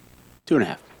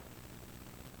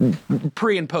 2.5.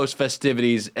 Pre and post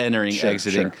festivities, entering,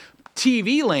 exiting. Sure.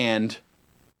 TV land,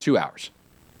 2 hours.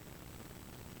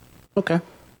 Okay.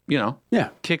 Yeah.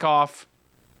 Kickoff.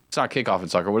 It's not kickoff in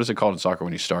soccer. What is it called in soccer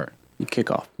when you start? You kick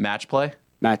off. Match play?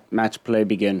 Match play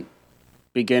begin.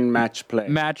 Begin match play.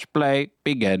 Match play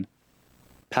begin.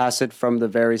 Pass it from the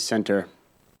very center.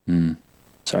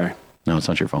 Sorry. No, it's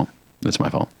not your fault. It's my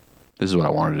fault. This is what I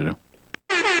wanted to do.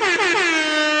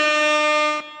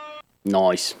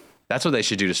 Nice. That's what they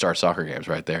should do to start soccer games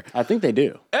right there. I think they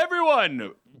do.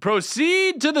 Everyone,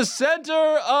 proceed to the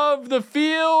center of the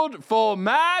field for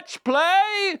match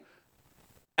play.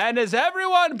 And is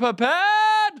everyone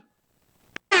prepared?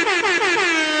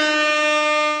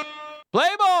 Play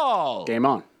ball. Game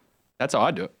on. That's how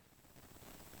I do it.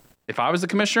 If I was the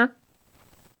commissioner,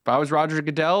 if I was Roger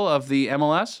Goodell of the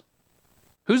MLS,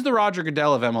 who's the Roger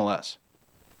Goodell of MLS?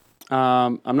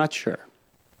 I'm not sure.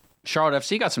 Charlotte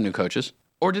FC got some new coaches.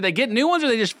 Or did they get new ones, or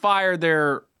they just fired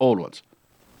their old ones?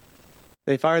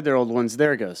 They fired their old ones.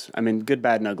 There it goes. I mean, Good,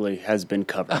 Bad, and Ugly has been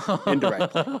covered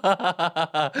indirectly.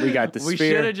 We got the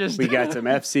Sphere. We got some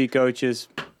FC coaches.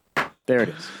 There it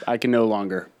is. I can no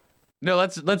longer. No,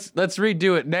 let's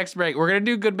redo it. Next break, we're gonna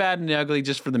do Good, Bad, and Ugly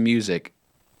just for the music.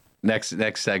 Next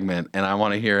segment, and I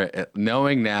want to hear it.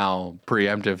 Knowing now,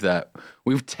 preemptive, that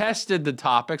we've tested the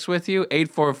topics with you.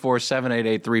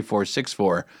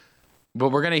 844-788-3464. But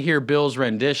we're gonna hear Bill's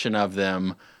rendition of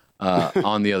them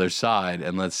on the other side,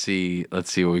 and let's see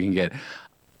what we can get.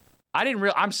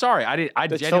 I'm sorry. I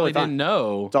genuinely didn't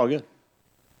know. It's all good.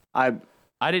 I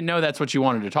didn't know that's what you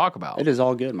wanted to talk about. It is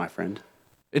all good, my friend.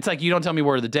 It's like you don't tell me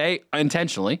word of the day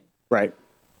intentionally. Right.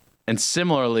 And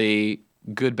similarly,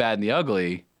 Good, Bad, and the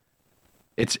Ugly,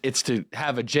 it's to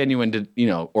have a genuine,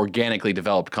 organically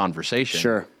developed conversation.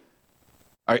 Sure.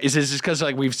 Is this just because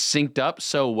like we've synced up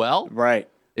so well? Right.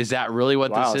 Is that really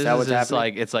what Wow, this is is? that what's It's happening?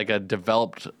 like it's like a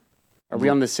developed. Are we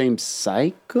on the same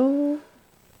cycle?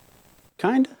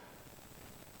 Kinda.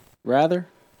 Rather.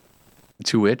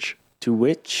 To which? To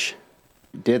which?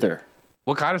 Dither.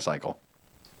 What kind of cycle?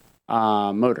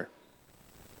 Motor.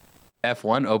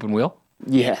 F1 open wheel.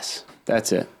 Yes,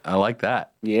 that's it. I like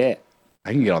that. Yeah.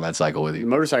 I can get on that cycle with you.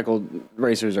 Motorcycle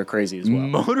racers are crazy as well.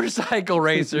 Motorcycle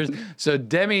racers. So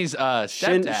Demi's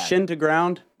stepdad. Shin to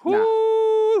ground. Nah.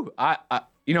 Woo! I at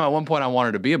one point I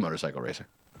wanted to be a motorcycle racer.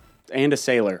 And a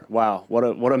sailor. Wow, what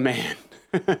a man.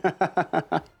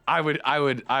 I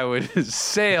would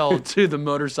sail to the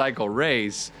motorcycle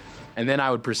race, and then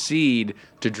I would proceed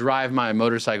to drive my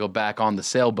motorcycle back on the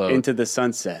sailboat Into the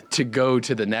sunset. to go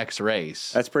to the next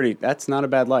race. That's not a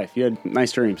bad life. You had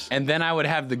nice dreams. And then I would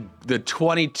have the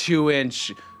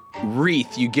 22-inch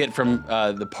wreath you get from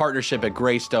the partnership at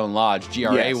Greystone Lodge,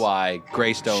 GRAY,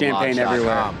 Greystone Champagne Lodge.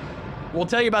 everywhere. We'll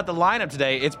tell you about the lineup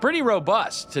today. It's pretty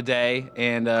robust today,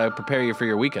 and prepare you for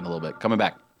your weekend a little bit. Coming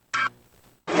back.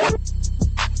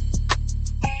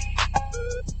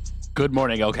 Good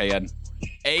morning, LKN.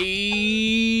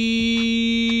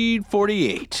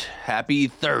 8:48. Happy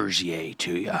Thursday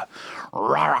to you.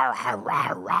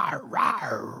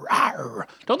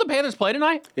 Don't the Panthers play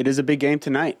tonight? It is a big game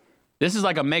tonight. This is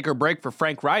like a make or break for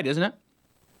Frank Wright, isn't it?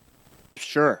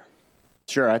 Sure.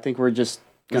 I think we're just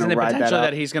going Isn't to it ride potentially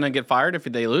that that he's going to get fired if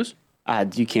they lose?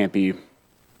 You can't be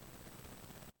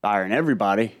firing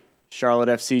everybody. Charlotte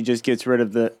FC just gets rid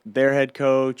of their head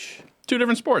coach. Two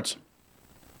different sports.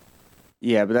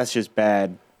 Yeah, but that's just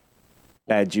bad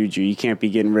juju. You can't be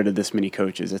getting rid of this many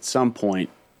coaches. At some point,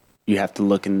 you have to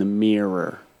look in the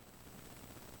mirror.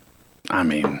 I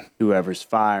mean, Whoever's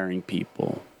firing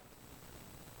people,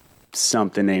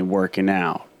 something ain't working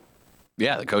out.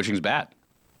 yeah, the coaching's bad.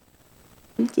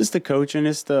 It's the coaching,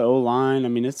 it's the O-line. I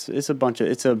mean, it's a bunch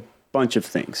of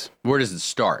things. Where does it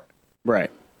start?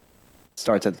 Right.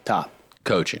 Starts at the top.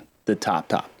 Coaching. The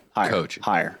top. Higher. Coaching.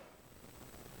 Higher.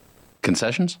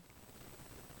 Concessions?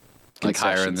 Like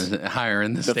higher in Concessions. the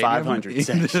The stadium? 500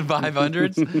 In the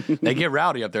 500s? They get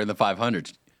rowdy up there in the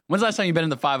 500s. When's the last time you've been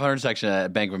in the 500 section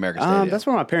at Bank of America Stadium? That's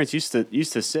where my parents used to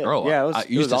sit. Oh, yeah, I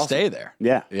used to awesome. stay there.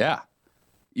 Yeah. Yeah.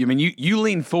 You mean you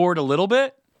lean forward a little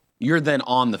bit, you're then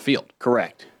on the field.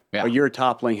 Correct. Yeah. Or you're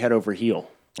toppling head over heel.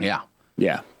 Yeah.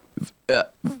 Yeah.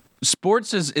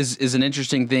 Sports is an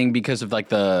interesting thing because of like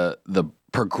the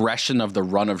progression of the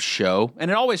run of show,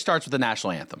 and it always starts with the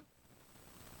national anthem.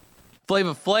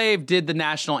 Flava Flav did the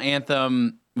national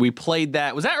anthem. We played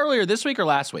that. Was that earlier this week or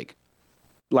last week?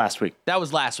 Last week. That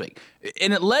was last week.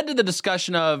 And it led to the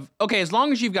discussion of, okay, as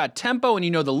long as you've got tempo and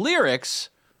you know the lyrics,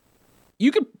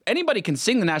 anybody can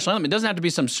sing the national anthem. It doesn't have to be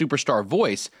some superstar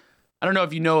voice. I don't know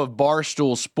if you know of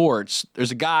Barstool Sports.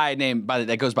 There's a guy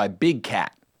that goes by Big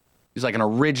Cat. He's like an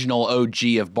original OG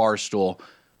of Barstool.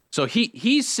 So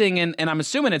he's singing, and I'm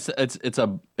assuming it's a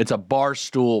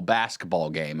Barstool basketball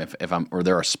game or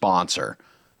they're a sponsor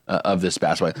of this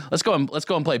basketball. Let's go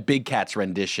and play Big Cat's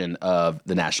rendition of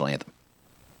the national anthem.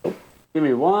 Give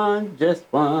me just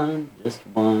one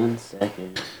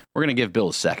second. We're gonna give Bill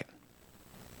a second.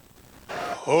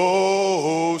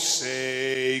 Oh,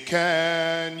 say,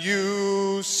 can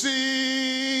you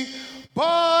see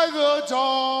by the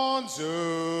dawn's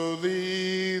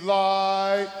early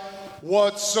light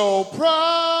what so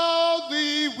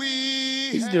proudly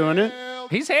He's doing it.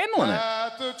 He's handling it.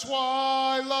 at the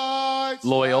twilight's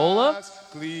Loyola?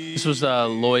 last gleam, This was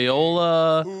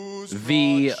Loyola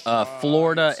v.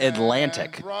 Florida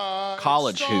Atlantic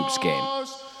college hoops game.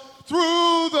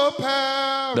 through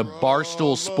The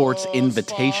Barstool Sports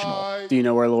Invitational. Do you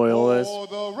know where Loyola is? For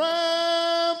the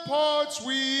ramparts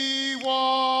we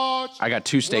watch I got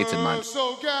two states in were mind.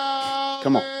 so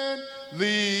Come on.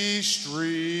 gallantly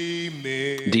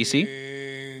streaming. DC?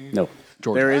 No.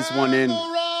 Georgia. There is one in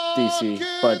D.C.,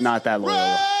 but not that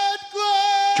Loyola.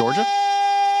 Georgia?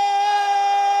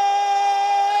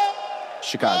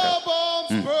 Chicago.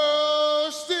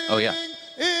 Oh, yeah.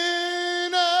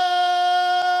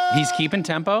 He's keeping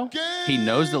tempo. He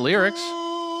knows the lyrics.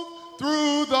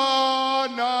 Through the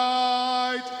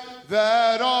night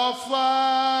that our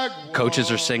flag Coaches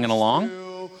are singing along.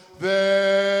 was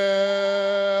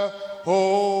there.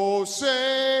 Oh,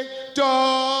 say,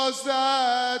 does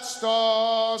that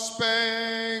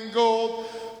star-spangled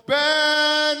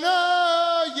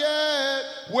banner yet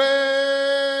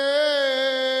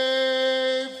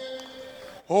wave?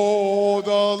 Oh,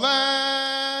 the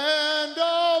land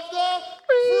of the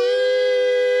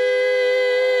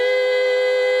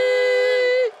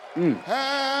free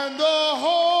and the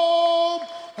home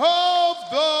of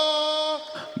the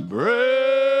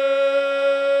Brave.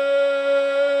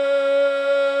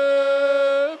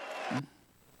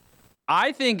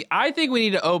 I think we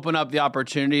need to open up the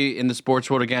opportunity in the sports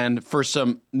world again for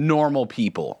some normal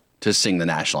people to sing the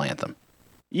national anthem.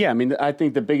 Yeah, I mean, I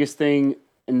think the biggest thing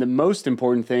and the most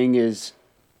important thing is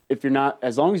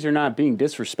as long as you're not being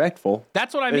disrespectful.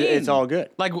 That's what I mean. It's all good.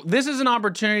 Like, this is an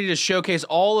opportunity to showcase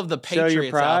all of the Show your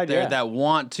patriots pride, out there yeah. that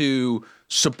want to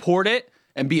support it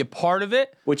and be a part of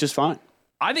it. Which is fine.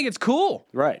 I think it's cool.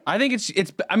 Right. I think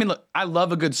it's. I mean, look, I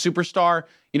love a good superstar.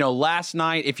 You know, last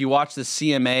night, if you watch the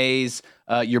CMAs,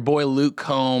 your boy Luke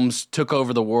Combs took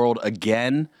over the world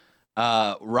again,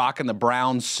 rocking the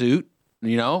brown suit.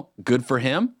 You know, good for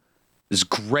him. It's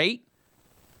great.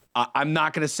 I'm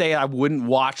not going to say I wouldn't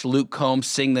watch Luke Combs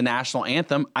sing the national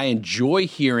anthem. I enjoy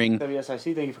hearing.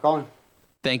 WSIC, thank you for calling.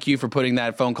 Thank you for putting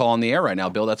that phone call on the air right now,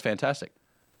 Bill. That's fantastic.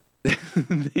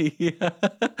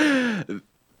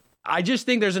 I just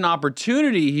think there's an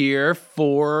opportunity here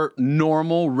for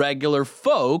normal, regular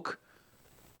folk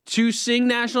to sing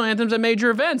national anthems at major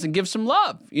events and give some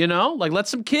love, you know? Like, let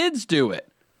some kids do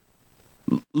it.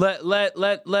 Let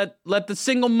the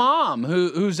single mom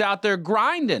who's out there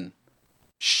grinding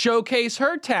showcase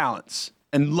her talents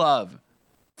and love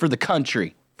for the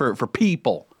country, for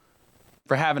people,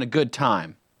 for having a good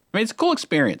time. I mean, it's a cool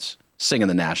experience singing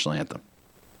the national anthem.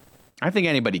 I think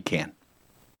anybody can.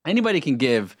 Anybody can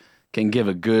give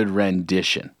a good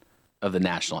rendition of the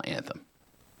national anthem.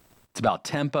 It's about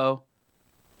tempo.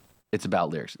 It's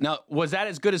about lyrics. Now, was that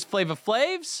as good as Flava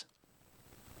Flav's?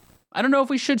 I don't know if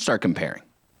we should start comparing.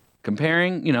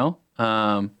 You know,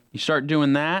 you start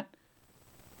doing that,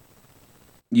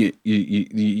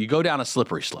 you go down a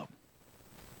slippery slope.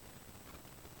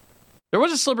 There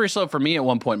was a slippery slope for me at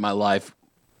one point in my life.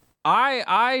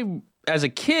 I as a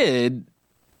kid,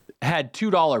 had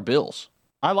 $2 bills.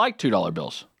 I like $2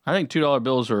 bills. I think $2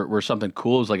 bills were something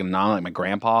cool. It was like a anomaly. Like my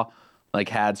grandpa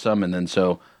had some, and then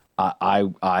so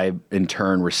I in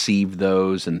turn received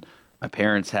those, and my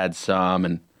parents had some,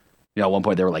 and you know at one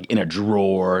point they were like in a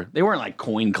drawer. They weren't like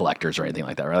coin collectors or anything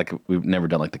like that, right? Like we've never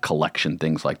done like the collection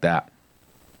things like that.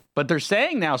 But they're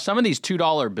saying now some of these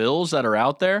 $2 bills that are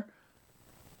out there,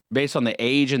 based on the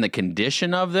age and the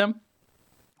condition of them,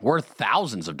 worth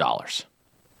thousands of dollars.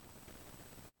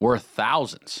 Worth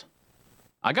thousands.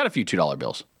 I got a few $2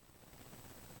 bills.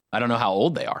 I don't know how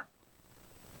old they are.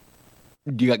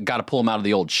 You got to pull them out of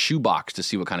the old shoebox to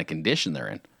see what kind of condition they're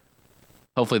in.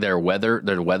 Hopefully their weather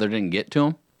didn't get to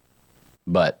them,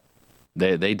 but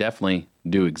they definitely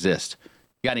do exist.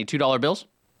 You got any $2 bills?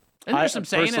 Isn't there some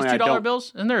saying as $2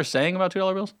 bills? Isn't there a saying about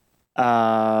 $2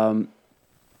 bills?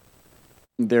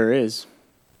 There is.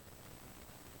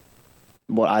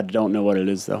 Well, I don't know what it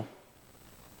is though.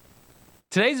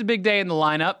 Today's a big day in the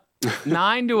lineup.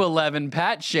 9 to 11,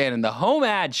 Pat Shannon, the home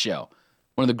ad show.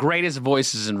 One of the greatest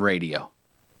voices in radio.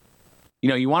 You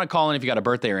know, you want to call in if you got a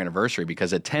birthday or anniversary,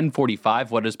 because at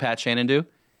 10:45, what does Pat Shannon do?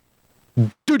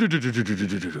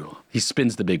 He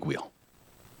spins the big wheel.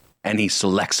 And he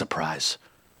selects a prize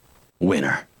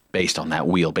winner based on that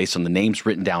wheel, based on the names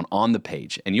written down on the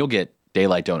page. And you'll get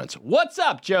Daylight Donuts. What's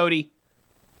up, Jody?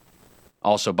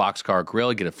 Also, Boxcar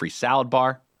Grill, you get a free salad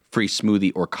bar, free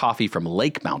smoothie or coffee from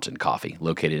Lake Mountain Coffee,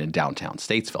 located in downtown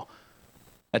Statesville.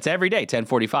 That's every day,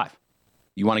 10:45.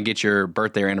 You want to get your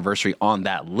birthday or anniversary on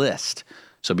that list,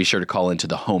 so be sure to call into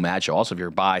the home ad show. Also, if you're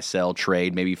buy, sell,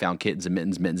 trade, maybe you found kittens and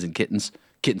mittens, mittens and kittens,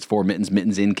 kittens for mittens,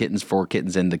 mittens in kittens for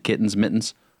kittens and the kittens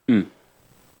mittens.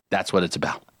 That's what it's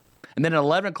about. And then at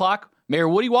 11 o'clock, Mayor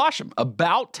Woody Washam,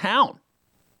 about town.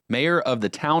 Mayor of the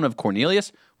town of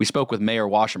Cornelius. We spoke with Mayor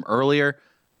Washam earlier.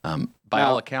 By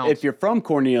all accounts. If you're from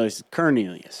Cornelius.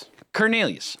 Cornelius.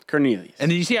 And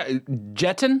did you see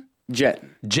Jetton?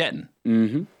 Jetton.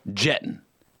 Mm-hmm. Jetton.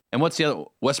 And what's the other?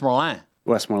 Westmoreland.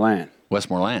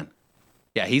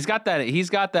 Yeah, he's got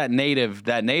that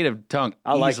native tongue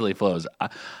easily flows.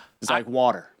 It's like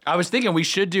water. I was thinking we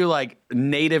should do like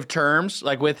native terms,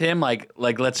 like with him, like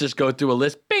let's just go through a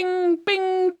list. Bing,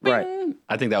 bing, bing. Right.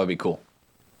 I think that would be cool.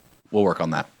 We'll work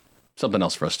on that. Something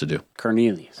else for us to do.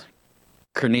 Cornelius.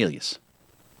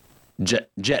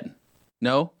 Jetton.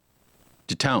 No.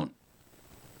 Jetton.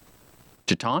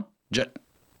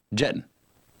 Jetton.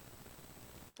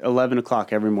 11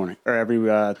 o'clock every morning, or every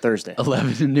Thursday.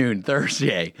 11 to noon,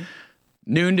 Thursday.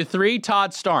 Noon to 3,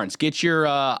 Todd Starnes. Get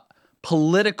your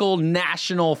political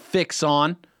national fix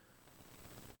on.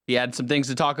 He had some things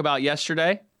to talk about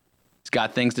yesterday. He's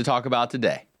got things to talk about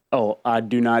today. Oh, I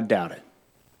do not doubt it.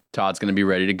 Todd's going to be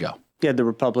ready to go. He had the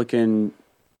Republican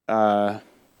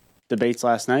debates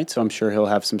last night, so I'm sure he'll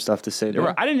have some stuff to say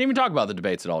there. I didn't even talk about the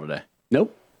debates at all today.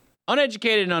 Nope.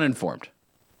 Uneducated and uninformed.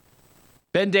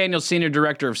 Ben Daniels, Senior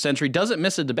Director of Century, doesn't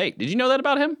miss a debate. Did you know that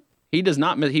about him? He does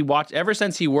not miss. He watched ever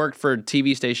since he worked for a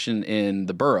TV station in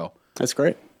the borough. That's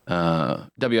great.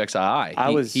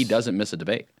 WXII. He doesn't miss a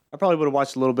debate. I probably would have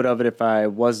watched a little bit of it if I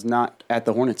was not at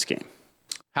the Hornets game.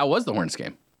 How was the Hornets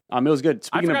game? It was good.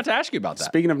 I forgot to ask you about that.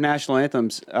 Speaking of national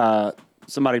anthems,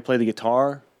 somebody played the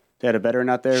guitar. They had a veteran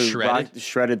out there.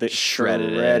 Shredded the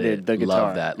guitar.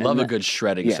 Love that. Love a good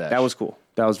shredding Yeah, session. that was cool.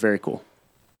 That was very cool.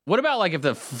 What about like if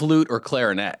the flute or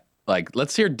clarinet? Like,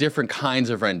 let's hear different kinds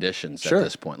of renditions at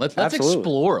this point. Let's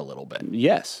explore a little bit.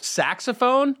 Yes.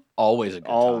 Saxophone, always a good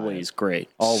time. Always great.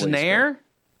 Always Snare?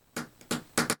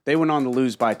 Great. They went on to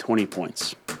lose by 20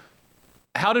 points.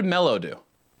 How did Mello do?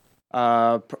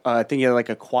 I think he had like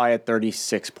a quiet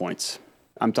 36 points.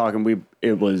 I'm talking,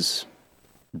 it was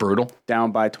brutal.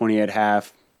 Down by 20 at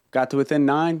half. Got to within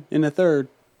 9 in the third.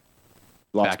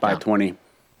 Lost by 20.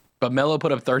 But Mello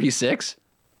put up 36?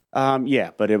 Yeah,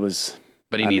 but it was...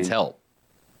 But he needs help.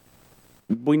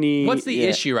 We need... What's the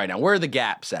issue right now? Where are the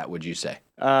gaps at, would you say?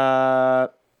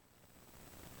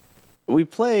 We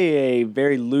play a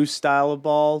very loose style of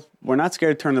ball. We're not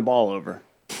scared to turn the ball over.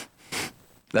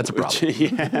 That's a problem.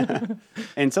 Yeah.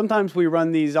 And sometimes we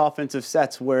run these offensive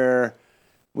sets where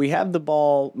we have the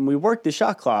ball, and we work the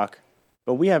shot clock,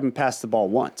 but we haven't passed the ball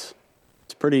once.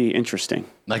 It's pretty interesting.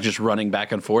 Like just running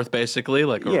back and forth, basically?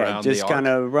 Like around the arc? Yeah, just kind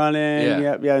of running.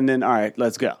 Yeah, and then, all right,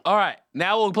 let's go. All right,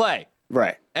 now we'll play.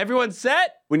 Right. Everyone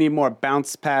set? We need more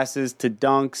bounce passes to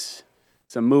dunks,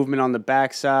 some movement on the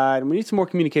backside, and we need some more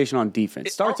communication on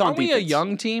defense. Starts on defense. Are we a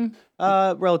young team?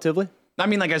 Relatively. I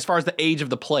mean, like as far as the age of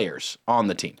the players on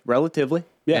the team. Relatively,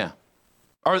 yeah.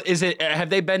 Or have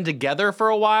they been together for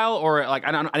a while, or like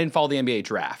I didn't follow the NBA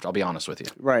draft. I'll be honest with you.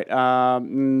 Right.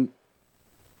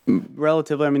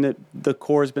 Relatively. I mean, the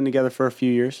core's been together for a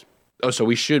few years. Oh, so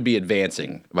we should be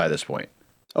advancing by this point.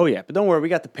 Oh yeah, but don't worry. We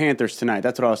got the Panthers tonight.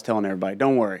 That's what I was telling everybody.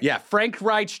 Don't worry. Yeah, Frank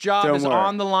Reich's job is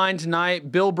on the line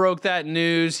tonight. Bill broke that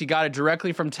news. He got it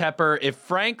directly from Tepper. If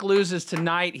Frank loses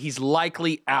tonight, he's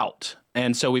likely out.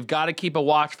 And so we've got to keep a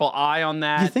watchful eye on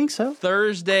that. You think so?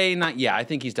 Thursday night. Yeah, I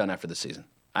think he's done after the season.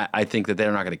 I think that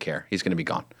they're not going to care. He's going to be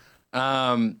gone.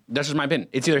 That's just my opinion.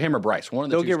 It's either him or Bryce. One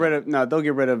of the They'll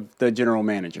get rid of the general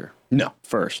manager. No.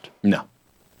 First. No,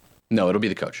 it'll be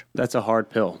the coach. That's a hard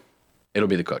pill. It'll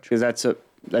be the coach. Because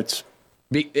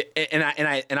and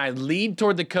I lead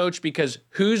toward the coach because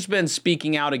who's been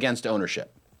speaking out against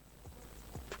ownership?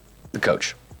 The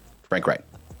coach, Frank Reich.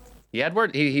 He had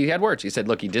words. He had words. He said,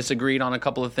 "Look, he disagreed on a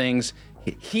couple of things.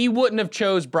 He wouldn't have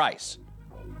chose Bryce."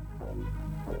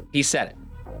 He said it.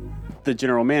 The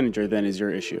general manager then is your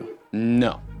issue.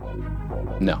 No.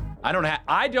 I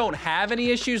don't have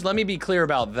any issues. Let me be clear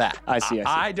about that. I see.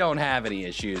 I don't have any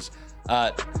issues.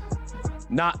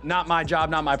 Not my job,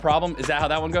 not my problem. Is that how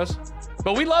that one goes?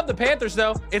 But we love the Panthers,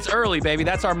 though. It's early, baby.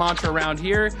 That's our mantra around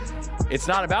here. It's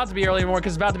not about to be early anymore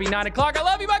because it's about to be 9 o'clock. I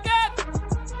love you, my cat!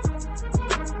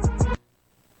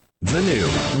 The new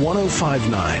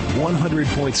 105.9,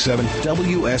 100.7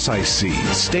 WSIC,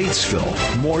 Statesville,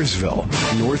 Mooresville,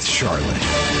 North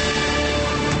Charlotte.